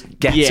price. Well, it's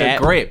Get a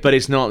grip. but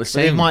it's not the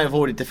They same. might have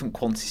ordered different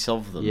quantities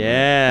of them.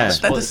 Yeah. That's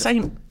They're what- the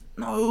same.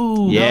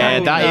 No. Yeah,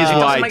 no, that no. is It why-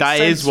 doesn't make that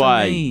sense is for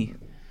why. me.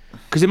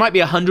 Because it might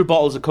be 100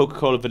 bottles of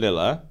Coca-Cola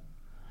Vanilla.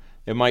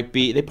 It might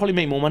be. They probably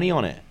make more money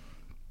on it.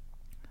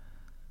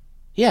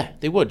 Yeah,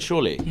 they would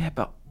surely. Yeah,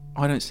 but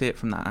I don't see it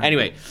from that angle.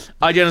 Anyway,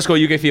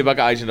 IGN_UK feedback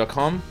at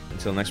IGN.com.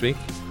 Until next week.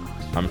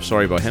 I'm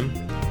sorry about him.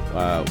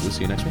 we'll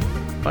see you next week.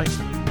 Bye.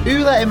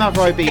 Who let him have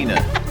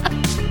Ribena?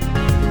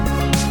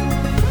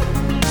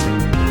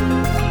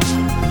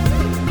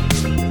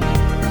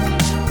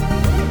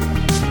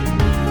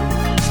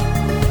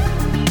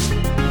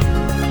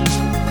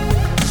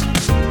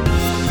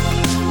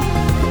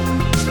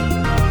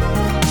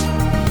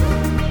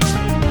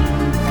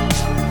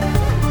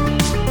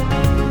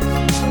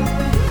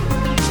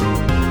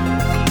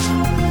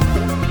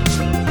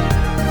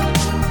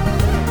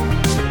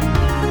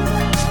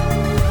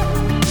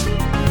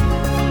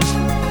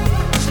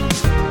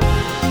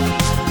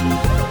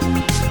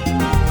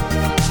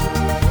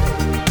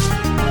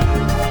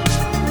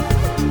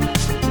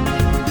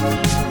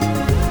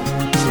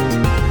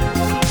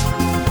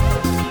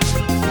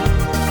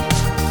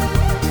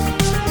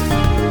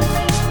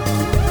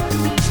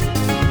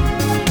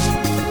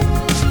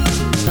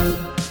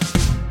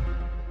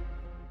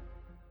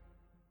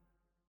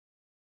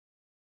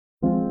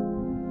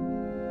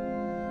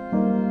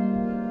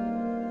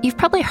 You've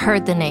probably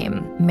heard the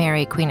name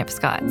Mary, Queen of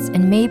Scots,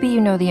 and maybe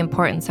you know the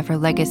importance of her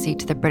legacy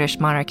to the British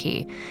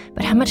monarchy.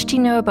 But how much do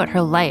you know about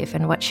her life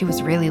and what she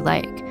was really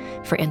like?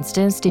 For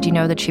instance, did you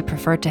know that she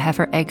preferred to have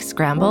her eggs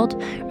scrambled,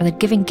 or that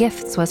giving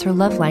gifts was her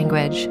love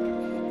language?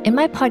 In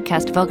my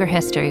podcast, Vulgar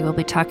History, we'll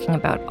be talking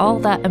about all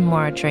that and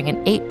more during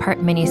an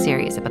 8-part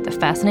mini-series about the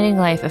fascinating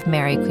life of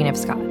Mary, Queen of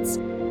Scots.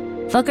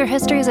 Vulgar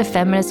History is a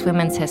feminist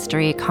women's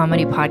history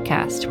comedy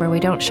podcast where we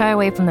don't shy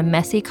away from the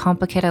messy,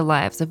 complicated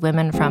lives of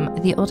women from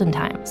the olden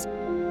times.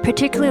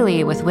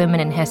 Particularly with women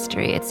in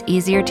history, it's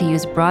easier to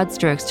use broad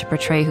strokes to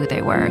portray who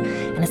they were,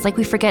 and it's like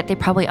we forget they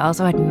probably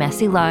also had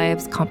messy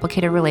lives,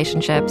 complicated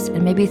relationships,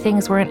 and maybe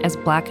things weren't as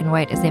black and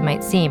white as they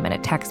might seem in a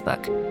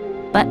textbook.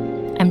 But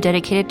I'm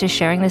dedicated to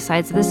sharing the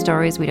sides of the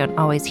stories we don't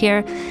always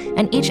hear,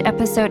 and each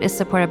episode is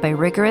supported by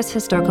rigorous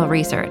historical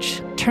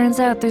research. Turns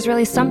out there's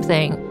really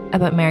something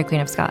about Mary, Queen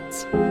of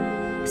Scots.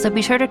 So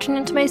be sure to tune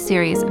into my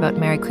series about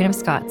Mary, Queen of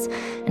Scots,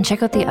 and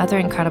check out the other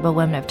incredible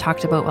women I've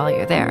talked about while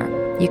you're there.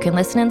 You can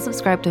listen and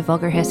subscribe to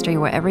Vulgar History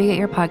wherever you get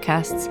your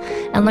podcasts,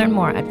 and learn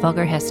more at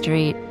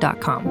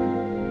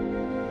vulgarhistory.com.